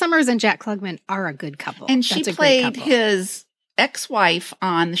 Although Brett Summers and Jack Klugman are a good couple. And she played his ex-wife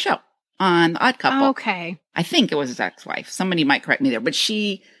on the show. On The Odd Couple. Okay. I think it was his ex-wife. Somebody might correct me there, but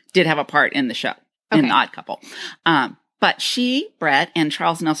she did have a part in the show, in The Odd Couple. But she, Brett, and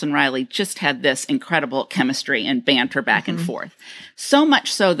Charles Nelson Riley just had this incredible chemistry and banter back and forth. So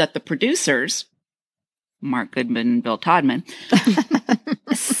much so that the producers, Mark Goodman and Bill Todman,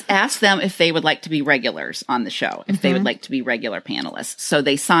 asked them if they would like to be regulars on the show, if they would like to be regular panelists. So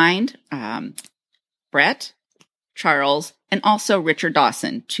they signed Brett, Charles, and also Richard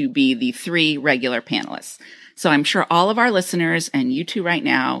Dawson to be the 3 regular panelists. So I'm sure all of our listeners and you two right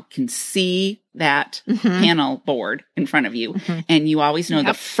now can see that panel board in front of you. And you always know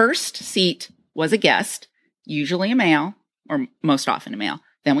the first seat was a guest, usually a male, or most often a male.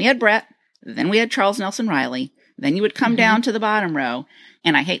 Then we had Brett. Then we had Charles Nelson Riley. Then you would come down to the bottom row.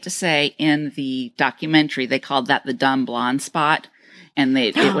 And I hate to say, in the documentary, they called that the dumb blonde spot. And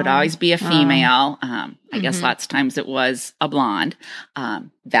it would always be a female. I guess lots of times it was a blonde.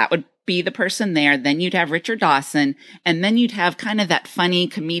 That would be the person there. Then you'd have Richard Dawson, and then you'd have kind of that funny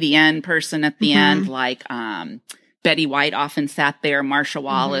comedian person at the end, like Betty White often sat there. Marsha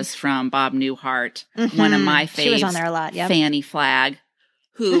Wallace from Bob Newhart, one of my faves. She was on there a lot. Yep. Fannie Flagg,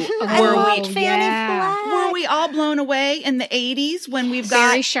 who were we all blown away in the 80s when we've got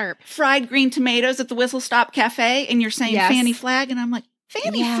very sharp fried green tomatoes at the Whistle Stop Cafe, and you're saying Fannie Flagg, and I'm like,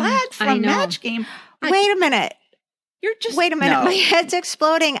 Fannie Flagg from Match Game. Wait a minute. You're just wait a minute. No. My head's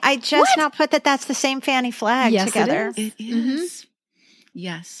exploding. I just now put that's the same Fannie Flagg together. It is.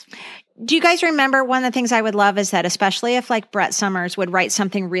 Yes. Do you guys remember one of the things I would love is that, especially if like Brett Summers would write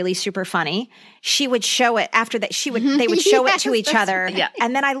something really super funny, she would show it after that. They would show it to each other. Yeah.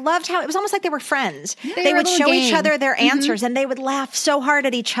 And then I loved how it was almost like they were friends. They were would a show little each game. other their answers and they would laugh so hard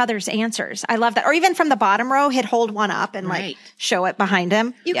at each other's answers. I love that. Or even from the bottom row, he'd hold one up and like show it behind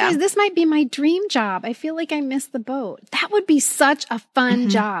him. You guys, this might be my dream job. I feel like I missed the boat. That would be such a fun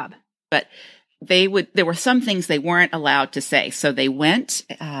job. But there were some things they weren't allowed to say. So they went,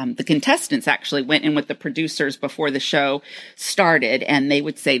 the contestants actually went in with the producers before the show started, and they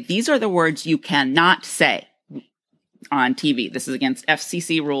would say, these are the words you cannot say on TV. This is against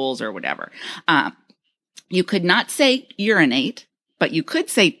FCC rules or whatever. You could not say urinate, but you could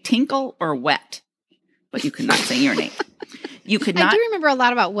say tinkle or wet, but you could not say urinate. You could not. I do remember a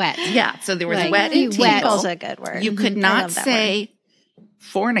lot about wet. Yeah. So there was Like, wet and tinkle. Tinkle's a good word. You could not say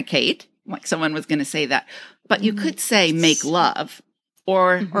fornicate, like someone was going to say that, but you could say make love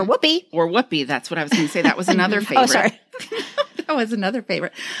or whoopee. Or whoopee. That's what I was going to say. That was another favorite. Oh, sorry. That was another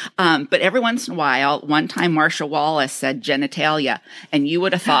favorite. But every once in a while, one time Marsha Wallace said genitalia, and you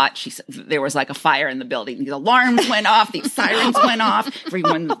would have thought she said there was like a fire in the building. The alarms went off, the sirens went off,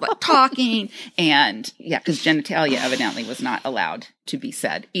 everyone was like talking, and because genitalia evidently was not allowed to be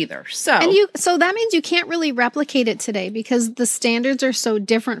said either. So that means you can't really replicate it today because the standards are so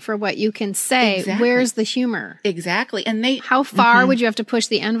different for what you can say. Exactly. Where's the humor? Exactly. And how far would you have to push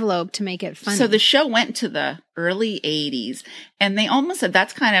the envelope to make it funny? So the show went to the early 80s, and they almost said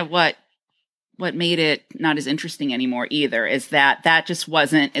that's kind of what made it not as interesting anymore either, is that just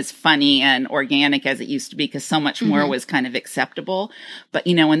wasn't as funny and organic as it used to be because so much more was kind of acceptable. But,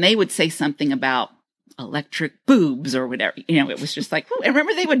 when they would say something about electric boobs or whatever, it was just like, and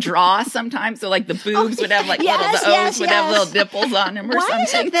remember they would draw sometimes, so like the boobs would have like O's would have little nipples on them or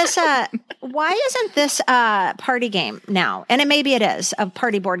something. Why isn't this party game now? And maybe it is a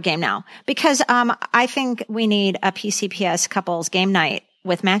party board game now, because I think we need a PCPS couples game night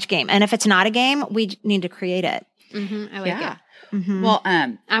with Match Game. And if it's not a game, we need to create it. I like it. Mm-hmm. Well,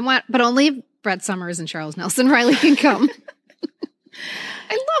 but only Brett Summers and Charles Nelson Riley can come.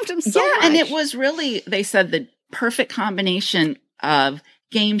 I loved him so much. And it was really, they said, the perfect combination of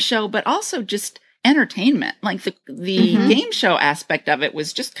game show, but also just entertainment. Like the game show aspect of it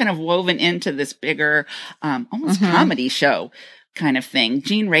was just kind of woven into this bigger, almost comedy show kind of thing.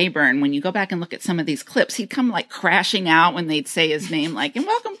 Gene Rayburn, when you go back and look at some of these clips, he'd come like crashing out when they'd say his name, like, and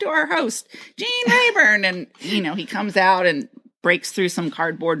welcome to our host, Gene Rayburn. And, he comes out and breaks through some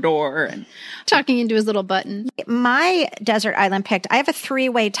cardboard door and talking into his little button. My desert island picked, I have a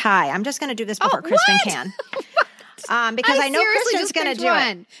 3-way tie. I'm just going to do this before Kristen can. Because I know Kristen's going to do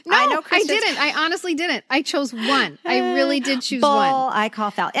it. No, I didn't. I honestly didn't. I chose one. I really did choose one. I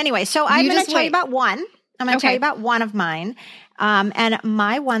call foul. Anyway, so I'm going to tell you about one. I'm going to tell you about one of mine. And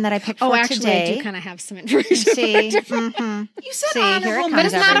my one that I picked for today. I do kind of have some information. See, you said honorable, but but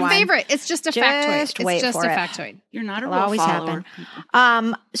it's not a favorite. It's just a factoid. It's just a factoid. You're not a rule follower.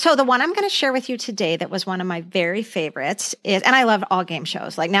 So the one I'm going to share with you today that was one of my very favorites is, and I love all game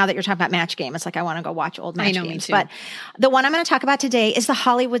shows. Like now that you're talking about Match Game, it's like I want to go watch old Match Games. Me too. But the one I'm going to talk about today is the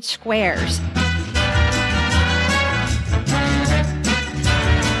Hollywood Squares.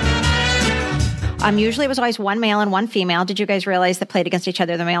 Usually it was always one male and one female. Did you guys realize that played against each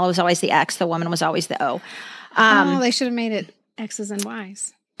other? The male was always the X, the woman was always the O. They should have made it X's and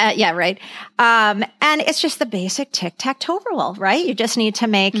Y's. Yeah, right. And it's just the basic tic-tac-toe rule, right? You just need to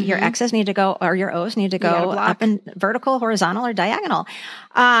make your X's need to go, or your O's need to go up in vertical, horizontal, or diagonal.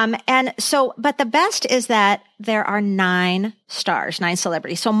 And so, but the best is that there are 9 stars, 9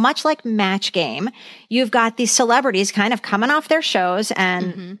 celebrities. So much like Match Game, you've got these celebrities kind of coming off their shows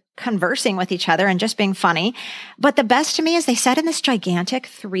and conversing with each other and just being funny. But the best to me is they sat in this gigantic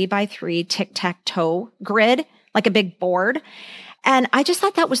 3x3 tic-tac-toe grid, like a big board. And I just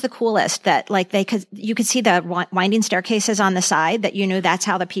thought that was the coolest, that like you could see the winding staircases on the side, that you knew that's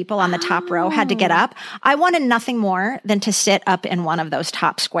how the people on the top row had to get up. I wanted nothing more than to sit up in one of those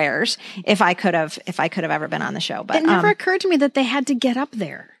top squares if I could have ever been on the show. But it never occurred to me that they had to get up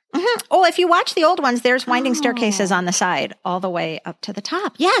there. Mm-hmm. Oh, if you watch the old ones, there's winding staircases on the side all the way up to the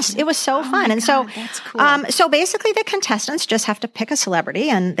top. Yes, it was so fun. And so, that's cool. so basically the contestants just have to pick a celebrity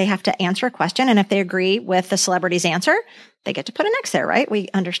and they have to answer a question. And if they agree with the celebrity's answer, they get to put an X there, right? We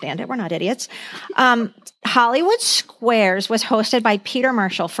understand it. We're not idiots. Hollywood Squares was hosted by Peter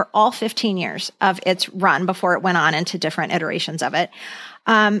Marshall for all 15 years of its run before it went on into different iterations of it.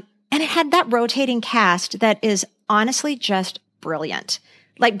 And it had that rotating cast that is honestly just brilliant.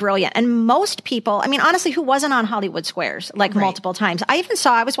 Like brilliant. And most people, I mean, honestly, who wasn't on Hollywood Squares like multiple times?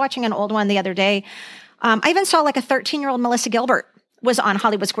 I was watching an old one the other day. I even saw like a 13-year-old Melissa Gilbert was on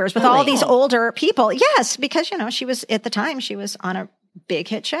Hollywood Squares with all these older people. Yes, because, she was at the time, she was on a big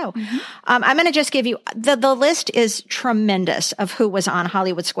hit show. Mm-hmm. I'm going to just give you, the list is tremendous of who was on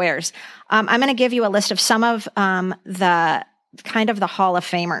Hollywood Squares. I'm going to give you a list of some of the kind of the Hall of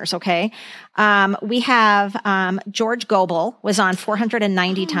Famers, okay? We have George Gobel was on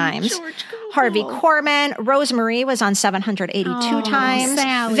 490 times. Harvey Korman. Rosemary was on 782 times.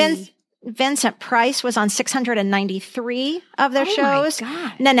 Sally. Vincent Price was on 693 of their shows.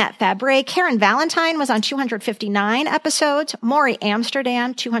 Nanette Fabre. Karen Valentine was on 259 episodes. Maury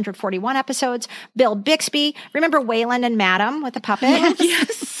Amsterdam, 241 episodes. Bill Bixby. Remember Wayland and Madam with the puppet?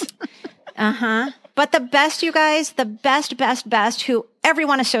 Yes. But the best, you guys, the best, who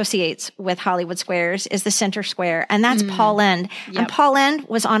everyone associates with Hollywood Squares is the center square, and that's Paul Lynde. Yep. And Paul Lynde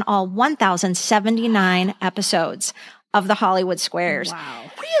was on all 1,079 episodes of the Hollywood Squares.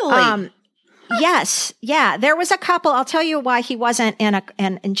 Wow. Really? Yes. Yeah. There was a couple. I'll tell you why he wasn't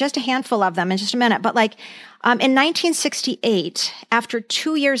in just a handful of them in just a minute. But like, in 1968, after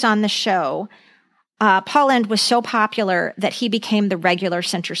 2 years on the show, Paul Lynde was so popular that he became the regular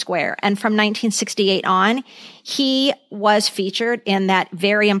center square. And from 1968 on, he was featured in that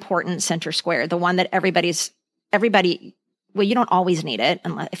very important center square, the one that everybody, well, you don't always need it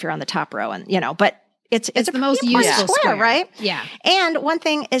unless if you're on the top row and, but it's the most useful square, right? Yeah. And one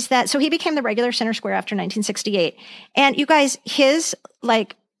thing is that, so he became the regular center square after 1968. And you guys, his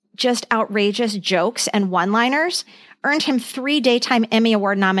like just outrageous jokes and one-liners earned him 3 Daytime Emmy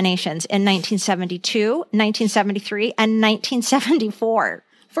Award nominations in 1972, 1973, and 1974.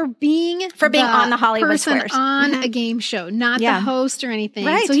 For being on the Hollywood person Squares. On a game show, not the host or anything.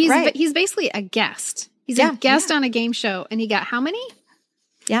 Right, so he's basically a guest. He's a guest on a game show. And he got how many?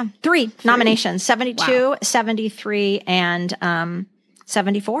 Yeah, 3 nominations, 72, 73, and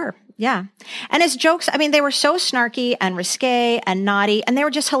 74. Yeah. And his jokes, I mean, they were so snarky and risque and naughty, and they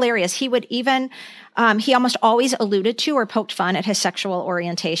were just hilarious. He would even, he almost always alluded to or poked fun at his sexual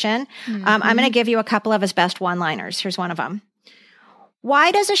orientation. Mm-hmm. I'm going to give you a couple of his best one-liners. Here's one of them.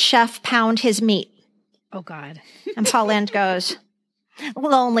 Why does a chef pound his meat? Oh, God. And Paul Lynde goes,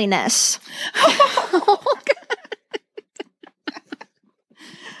 loneliness. Oh,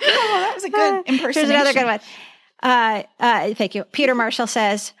 that was a good impersonation. Here's another good one. Thank you. Peter Marshall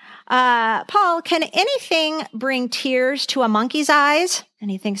says, Paul, can anything bring tears to a monkey's eyes? And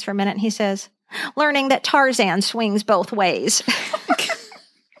he thinks for a minute and he says, learning that Tarzan swings both ways.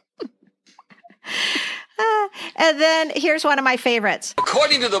 And then here's one of my favorites.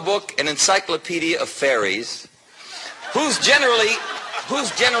 According to the book, An Encyclopedia of Fairies, who's generally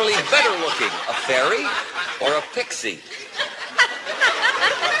better looking, a fairy or a pixie?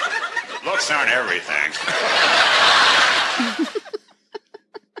 Looks aren't everything.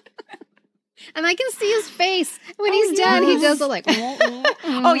 And I can see his face. When he's done, he does the like,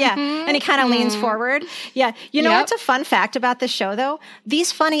 oh, yeah. And he kind of leans forward. Yeah. You know what's a fun fact about this show, though?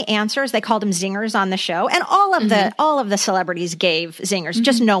 These funny answers, they called them zingers on the show. And all of the celebrities gave zingers,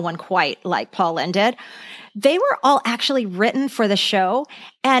 just no one quite like Paul Lynde did. They were all actually written for the show,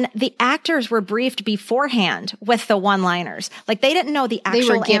 and the actors were briefed beforehand with the one-liners. Like, they didn't know the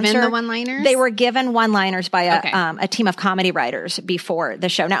actual answer. They were given the one-liners? They were given one-liners by a team of comedy writers before the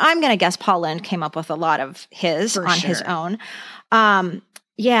show. Now, I'm going to guess Paul Lynde came up with a lot of his his own.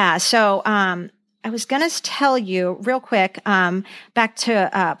 So I was going to tell you real quick, back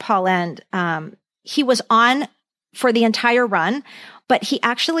to Paul Lynde. He was on for the entire run, but he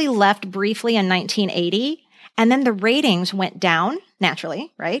actually left briefly in 1980, and then the ratings went down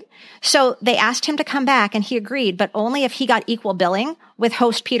naturally, right? So they asked him to come back, and he agreed, but only if he got equal billing with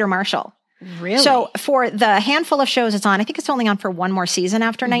host Peter Marshall. Really? So for the handful of shows it's on, I think it's only on for one more season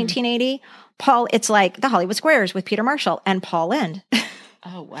after 1980. It's like the Hollywood Squares with Peter Marshall and Paul Lynde.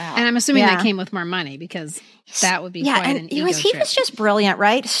 Oh, wow. And I'm assuming that came with more money because that would be quite an ego trip. He was just brilliant,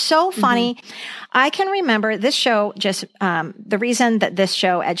 right? So funny. I can remember this show just, the reason that this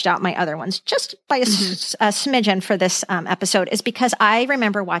show edged out my other ones just by a smidgen for this episode is because I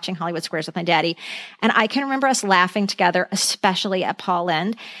remember watching Hollywood Squares with my daddy, and I can remember us laughing together, especially at Paul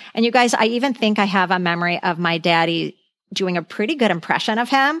Lynde. And you guys, I even think I have a memory of my daddy doing a pretty good impression of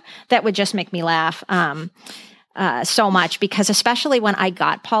him that would just make me laugh so much, because especially when I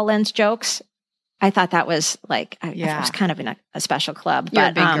got Paul Lynde's jokes, I thought that was like, I was kind of in a special club. You're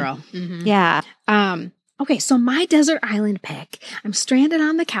a big girl. Yeah. Okay, so my desert island pick, I'm stranded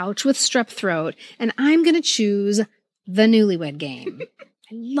on the couch with strep throat, and I'm going to choose the Newlywed Game.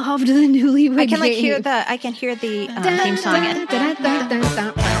 I loved the Newlywed Game. I can hear the theme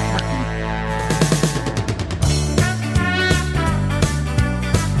song.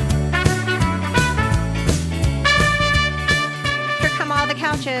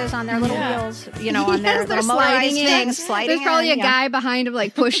 Couches on their little wheels, on their little motorized things, sliding There's probably a guy behind him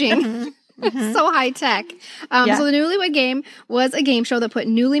like pushing. So high tech. So the Newlywed Game was a game show that put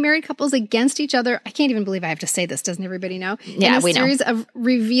newly married couples against each other. I can't even believe I have to say this. Doesn't everybody know? Yeah, we know. In a series of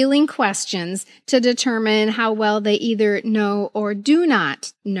revealing questions to determine how well they either know or do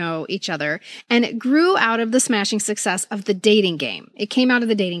not know each other. And it grew out of the smashing success of the dating game. It came out of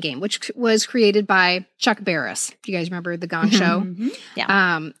the dating game, which was created by Chuck Barris. Do you guys remember the Gong Show?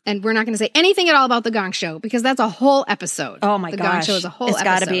 Yeah. And we're not going to say anything at all about the Gong Show because that's a whole episode. Oh my gosh. The Gong Show is a whole episode. It's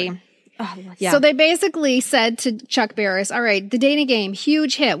got to be. Oh, yeah. So they basically said to Chuck Barris, all right, the dating game,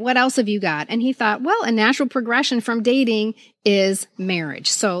 huge hit. What else have you got? And he thought, well, a natural progression from dating is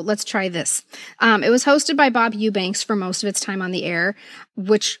marriage. So let's try this. It was hosted by Bob Eubanks for most of its time on the air,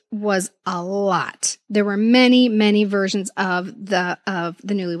 which was a lot. There were many, many versions of the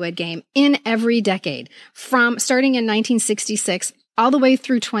Newlywed Game in every decade, from starting in 1966 all the way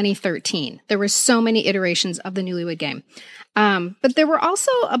through 2013. There were so many iterations of the Newlywed Game. But there were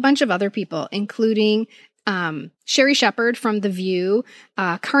also a bunch of other people, including Sherry Shepherd from The View.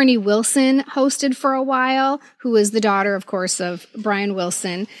 Carney Wilson hosted for a while, who is the daughter, of course, of Brian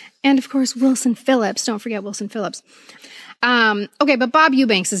Wilson. And, of course, Wilson Phillips. Don't forget Wilson Phillips. Okay, but Bob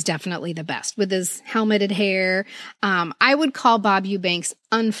Eubanks is definitely the best with his helmeted hair. I would call Bob Eubanks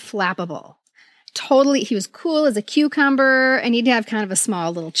unflappable. Totally, he was cool as a cucumber, and he'd have kind of a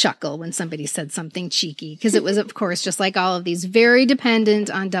small little chuckle when somebody said something cheeky, because it was, of course, just like all of these, very dependent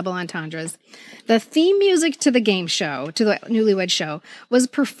on double entendres. The theme music to the game show, to the Newlywed Show, was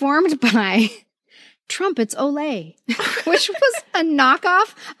performed by Trumpets Olé, which was a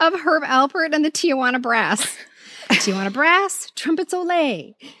knockoff of Herb Alpert and the Tijuana Brass. Tijuana Brass, Trumpets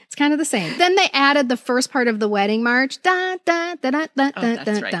Olé. It's kind of the same. Then they added the first part of the wedding march, da, da, da, da, da, da,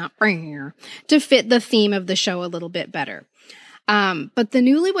 da, da, to fit the theme of the show a little bit better. But the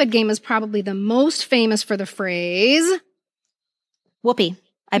Newlywed Game is probably the most famous for the phrase whoopee.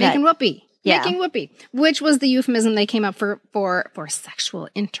 Making whoopee. Yeah. Making whoopee, which was the euphemism they came up for sexual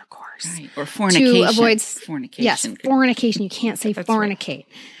intercourse. Right. Or fornication. To avoid fornication. Yes, fornication. You can't say fornicate.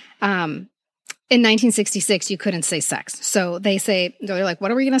 Right. In 1966, you couldn't say sex. So they're like, what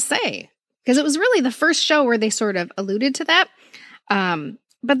are we going to say? Because it was really the first show where they sort of alluded to that.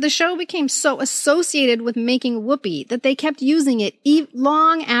 But the show became so associated with making whoopee that they kept using it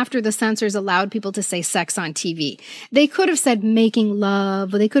long after the censors allowed people to say sex on TV. They could have said making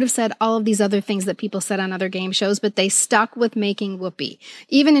love, or they could have said all of these other things that people said on other game shows, but they stuck with making whoopee,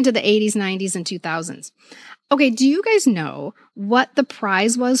 even into the 80s, 90s, and 2000s. Okay, do you guys know what the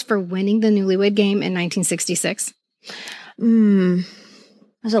prize was for winning the Newlywed Game in 1966?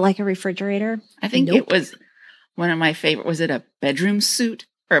 Was it like a refrigerator? I think it was one of my favorite. Was it a bedroom suit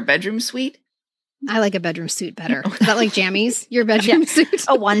or a bedroom suite? I like a bedroom suit better. Is that like jammies? Your bedroom suit?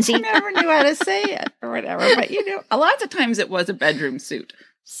 A onesie. I never knew how to say it or whatever. But, a lot of times it was a bedroom suit.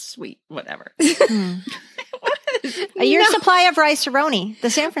 Sweet, whatever. A year's supply of rice-a-roni. The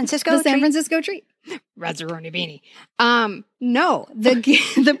San Francisco treat. Rice-a-roni beanie. No,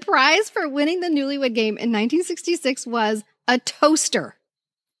 the prize for winning the Newlywed Game in 1966 was a toaster.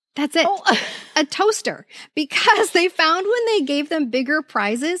 That's it. Oh. A toaster. Because they found when they gave them bigger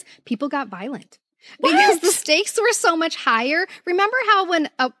prizes, people got violent. What? Because the stakes were so much higher. Remember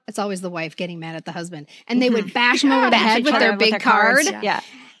how it's always the wife getting mad at the husband, and they would bash him over the head with their big card? Yeah.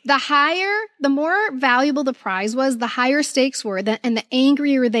 The more valuable the prize was, the higher stakes were, and the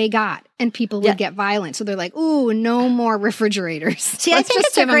angrier they got, and people would get violent. So they're like, ooh, no more refrigerators. See, I think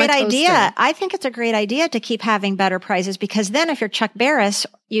it's a great idea. I think it's a great idea to keep having better prizes, because then if you're Chuck Barris,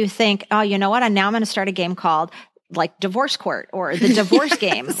 you think, oh, you know what? Now I'm going to start a game called like Divorce Court or the Divorce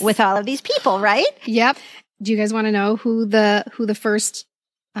Game with all of these people, right? Yep. Do you guys want to know who the first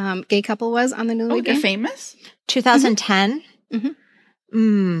gay couple was on the Newlywed they're Game? famous? 2010?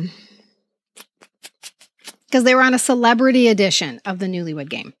 Mm-hmm. Because they were on a celebrity edition of the Newlywed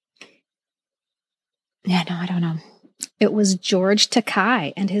Game. Yeah, no, I don't know. It was George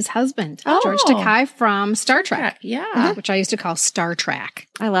Takei and his husband. Oh. George Takei from Star Trek. Yeah. Which I used to call Star Trek.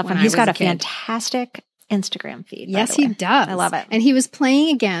 I love him. when I He's was got a a kid. fantastic Instagram feed. by Yes, the he way. does. I love it. And he was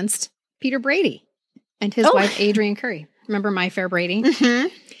playing against Peter Brady and his Oh. wife, Adrienne Curry. Remember My Fair Brady? Mm-hmm.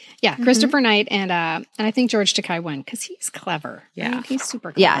 Yeah, Christopher Knight and I think George Takei won because he's clever. Yeah. I mean, he's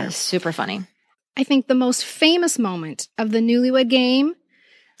super clever. Yeah, it's super funny. I think the most famous moment of the Newlywed Game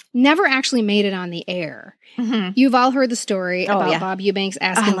never actually made it on the air. Mm-hmm. You've all heard the story Oh, about yeah. Bob Eubanks I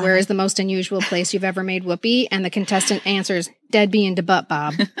asking love where it. is the most unusual place you've ever made whoopee, and the contestant answers, "Dead being to butt,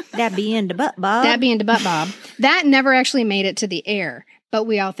 Bob." That be in the butt, Bob. That being to butt, Bob. That never actually made it to the air, but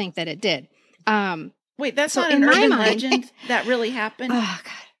we all think that it did. Wait, that's So not in an my urban mind- legend that really happened? Oh,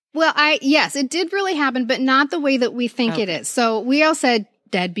 God. Well, yes, it did really happen, but not the way that we think it is. So we all said,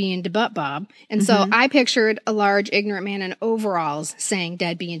 "Dead being to butt, Bob." And so I pictured a large, ignorant man in overalls saying,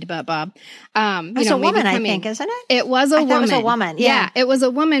 "Dead being to butt, Bob." It's a woman, I think, isn't it? It was a I woman. thought it was a woman, yeah. It was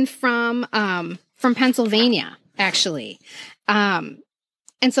a woman from Pennsylvania, actually. And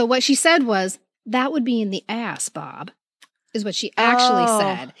so what she said was, "That would be in the ass, Bob," is what she actually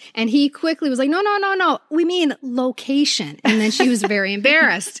said. And he quickly was like, no, we mean location. And then she was very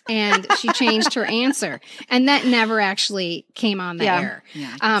embarrassed and she changed her answer. And that never actually came on the air.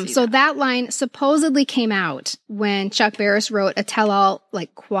 Yeah, I can see So that line supposedly came out when Chuck Barris wrote a tell-all,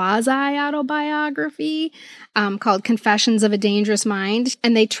 like quasi-autobiography called Confessions of a Dangerous Mind.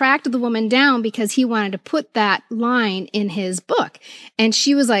 And they tracked the woman down because he wanted to put that line in his book. And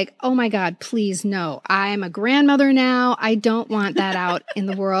she was like, "Oh my God, please no. I am a grandmother now. I don't want that out in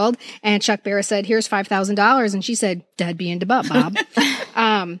the world." And Chuck Barris said, "Here's $5,000. And she said, "Dead be into butt, Bob."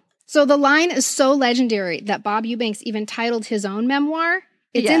 So the line is so legendary that Bob Eubanks even titled his own memoir,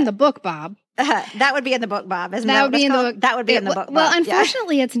 "It's in the book, Bob." That would be in the book, Bob. Isn't That would be in the called? book. That would be in the book, Bob. Well, Yeah.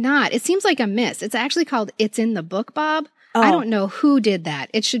 unfortunately, it's not. It seems like a miss. It's actually called "It's in the Book, Bob." Oh. I don't know who did that.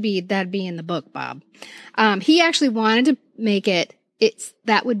 It should be "That'd be in the book, Bob." He actually wanted to make it.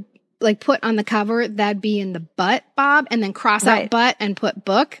 That would like put on the cover "That'd be in the butt, Bob," and then cross out butt and put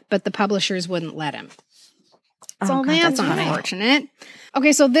book, but the publishers wouldn't let him. So God, that's that's funny. unfortunate.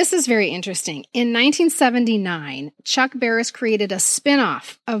 Okay, so this is very interesting. In 1979, Chuck Barris created a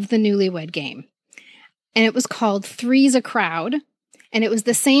spin-off of the Newlywed Game. And it was called Three's a Crowd. And it was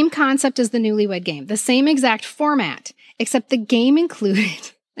the same concept as the Newlywed Game, the same exact format, except the game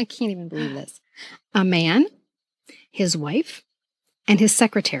included, I can't even believe this, a man, his wife, and his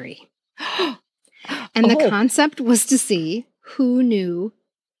secretary. And the concept was to see who knew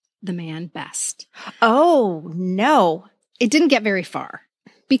the man best. Oh, no. It didn't get very far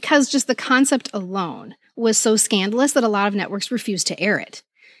because just the concept alone was so scandalous that a lot of networks refused to air it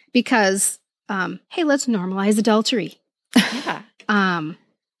because, hey, let's normalize adultery. Yeah. Man,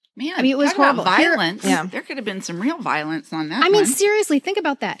 Man, it was talk about horrible. violence. Yeah. There could have been some real violence on that I mean, one. seriously, think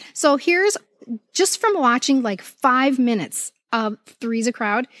about that. So here's just from watching like 5 minutes of Three's a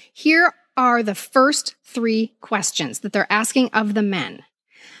Crowd. Here are the first 3 questions that they're asking of the men.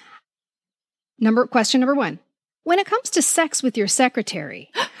 Question number 1. When it comes to sex with your secretary,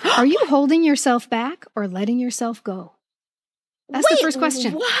 are you holding yourself back or letting yourself go? That's the first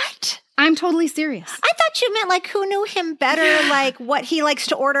question. What? I'm totally serious. I thought you meant like who knew him better, like what he likes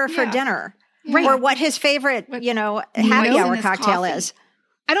to order for dinner. Right. Or what his favorite, happy likes in hour his cocktail coffee. is.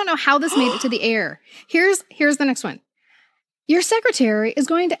 I don't know how this made it to the air. Here's the next one. Your secretary is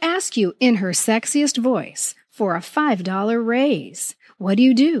going to ask you in her sexiest voice for a $5 raise. What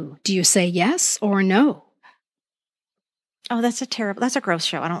do? Do you say yes or no? Oh, that's a gross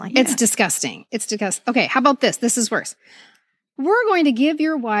show. I don't like it. It's disgusting. It's disgusting. Okay, how about this? This is worse. We're going to give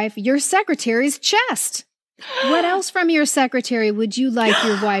your wife your secretary's chest. What else from your secretary would you like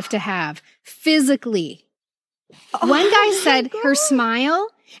your wife to have physically? One guy said her smile,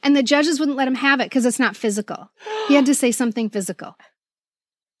 and the judges wouldn't let him have it because it's not physical. He had to say something physical.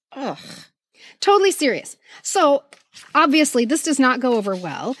 Ugh. Totally serious. So obviously this does not go over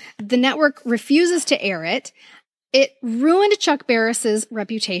well. The network refuses to air it. It ruined Chuck Barris's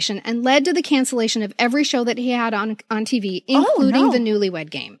reputation and led to the cancellation of every show that he had on TV, including the Newlywed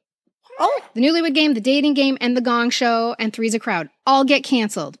Game. Oh, The Newlywed Game, the Dating Game, and the Gong Show, and Three's a Crowd all get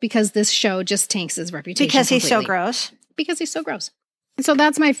canceled because this show just tanks his reputation. because he's so completely. gross. Because he's so gross. So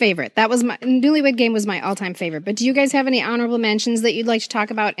that's my favorite. Newlywed Game was my all-time favorite. But do you guys have any honorable mentions that you'd like to talk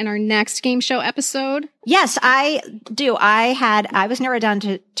about in our next game show episode? Yes, I do. I was narrowed down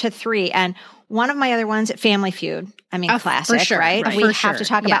to 3, and One of my other ones, Family Feud. I mean, classic, for sure, right? right. We For have to sure.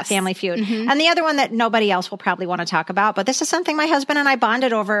 talk about Yes. Family Feud. And the other one that nobody else will probably want to talk about, but this is something my husband and I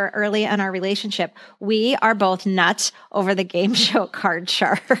bonded over early in our relationship. We are both nuts over the game show Card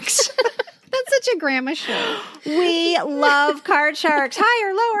Sharks. That's such a grandma show. We love Card Sharks.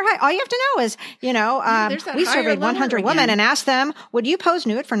 Higher, lower, high. All you have to know is, there's that we higher, surveyed 100 lower women again. and asked them, would you pose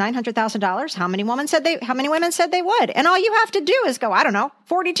nude for $900,000? How many women said they would? And all you have to do is go, I don't know,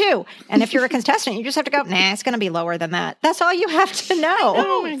 42. And if you're a contestant, you just have to go, nah, it's going to be lower than that. That's all you have to know.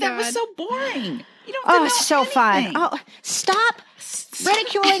 Oh my That was God. so boring. You don't have to know it's so anything. fun. Oh, stop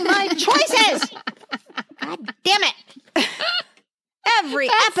ridiculing my choices. God damn it. Every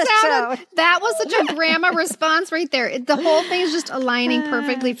episode. That was such a grandma response right there. The whole thing is just aligning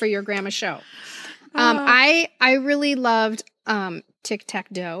perfectly for your grandma show. I really loved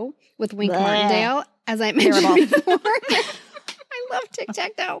Tic-Tac-Doe with Wink Martindale, as I mentioned before. I love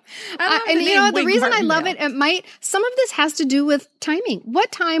Tic-Tac-Toe. And the reason I love it, some of this has to do with timing.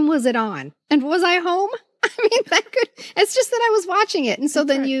 What time was it on? And was I home? I mean, it's just that I was watching it. And so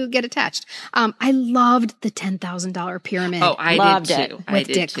then you get attached. I loved the $10,000 pyramid. Oh, I Loved did it. too. With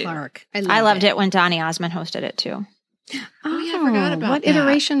Dick Clark. I loved it when Donny Osmond hosted it too. Oh, yeah, I forgot about what that.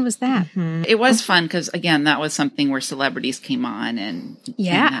 iteration was that? It was fun because, again, that was something where celebrities came on and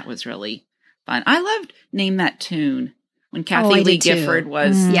that was really fun. I loved Name That Tune when Kathy Lee Gifford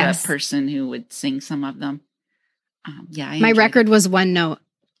was the person who would sing some of them. My record was one note.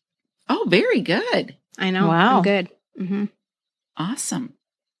 Oh, very good. I know. Wow. I'm good. Mm-hmm. Awesome.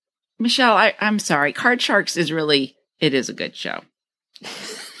 Michelle, I'm sorry. Card Sharks is a good show.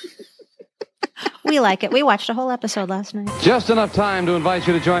 We like it. We watched a whole episode last night. Just enough time to invite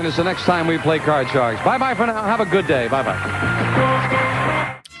you to join us the next time we play Card Sharks. Bye-bye for now. Have a good day. Bye-bye.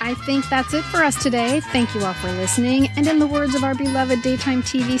 I think that's it for us today. Thank you all for listening. And in the words of our beloved daytime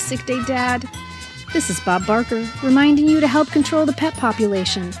TV sick day dad, this is Bob Barker reminding you to help control the pet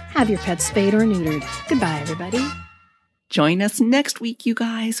population. Have your pets spayed or neutered. Goodbye, everybody. Join us next week, you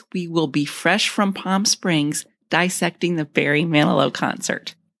guys. We will be fresh from Palm Springs dissecting the Barry Manilow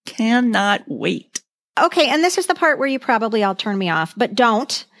concert. Cannot wait. Okay, and this is the part where you probably all turn me off, but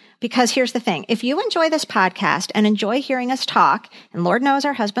don't, because here's the thing. If you enjoy this podcast and enjoy hearing us talk, and Lord knows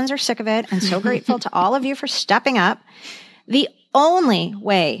our husbands are sick of it, and so grateful to all of you for stepping up, the only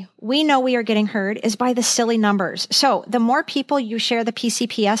way we know we are getting heard is by the silly numbers. So the more people you share the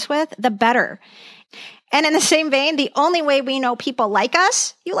PCPS with, the better. And in the same vein, the only way we know people like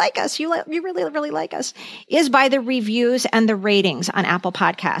us, you really, really like us, is by the reviews and the ratings on Apple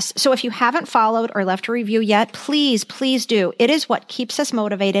Podcasts. So if you haven't followed or left a review yet, please, please do. It is what keeps us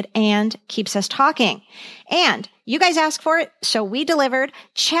motivated and keeps us talking. And you guys asked for it, so we delivered.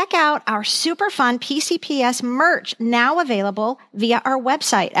 Check out our super fun PCPS merch, now available via our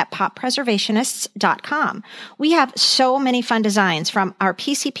website at poppreservationists.com. We have so many fun designs, from our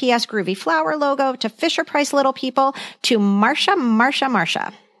PCPS Groovy Flower logo to Fisher-Price Little People to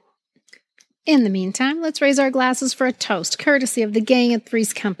Marsha. In the meantime, let's raise our glasses for a toast, courtesy of the gang at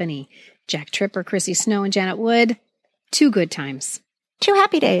Three's Company. Jack Tripper, Chrissy Snow, and Janet Wood. 2 good times. 2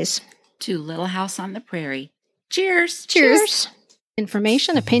 happy days. To Little House on the Prairie. Cheers. Cheers.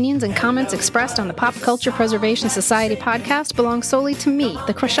 Information, opinions, and comments expressed on the Pop Culture Preservation Society podcast belong solely to me,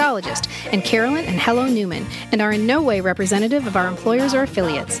 the Crushologist, and Carolyn and Hello Newman, and are in no way representative of our employers or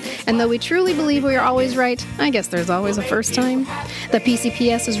affiliates. And though we truly believe we are always right, I guess there's always a first time. The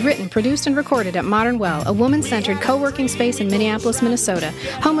PCPS is written, produced, and recorded at Modern Well, a woman-centered co-working space in Minneapolis, Minnesota,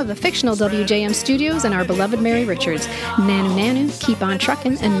 home of the fictional WJM Studios and our beloved Mary Richards. Nanu Nanu, keep on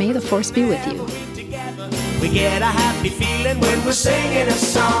truckin', and may the force be with you. We get a happy feeling when we're singing a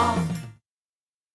song.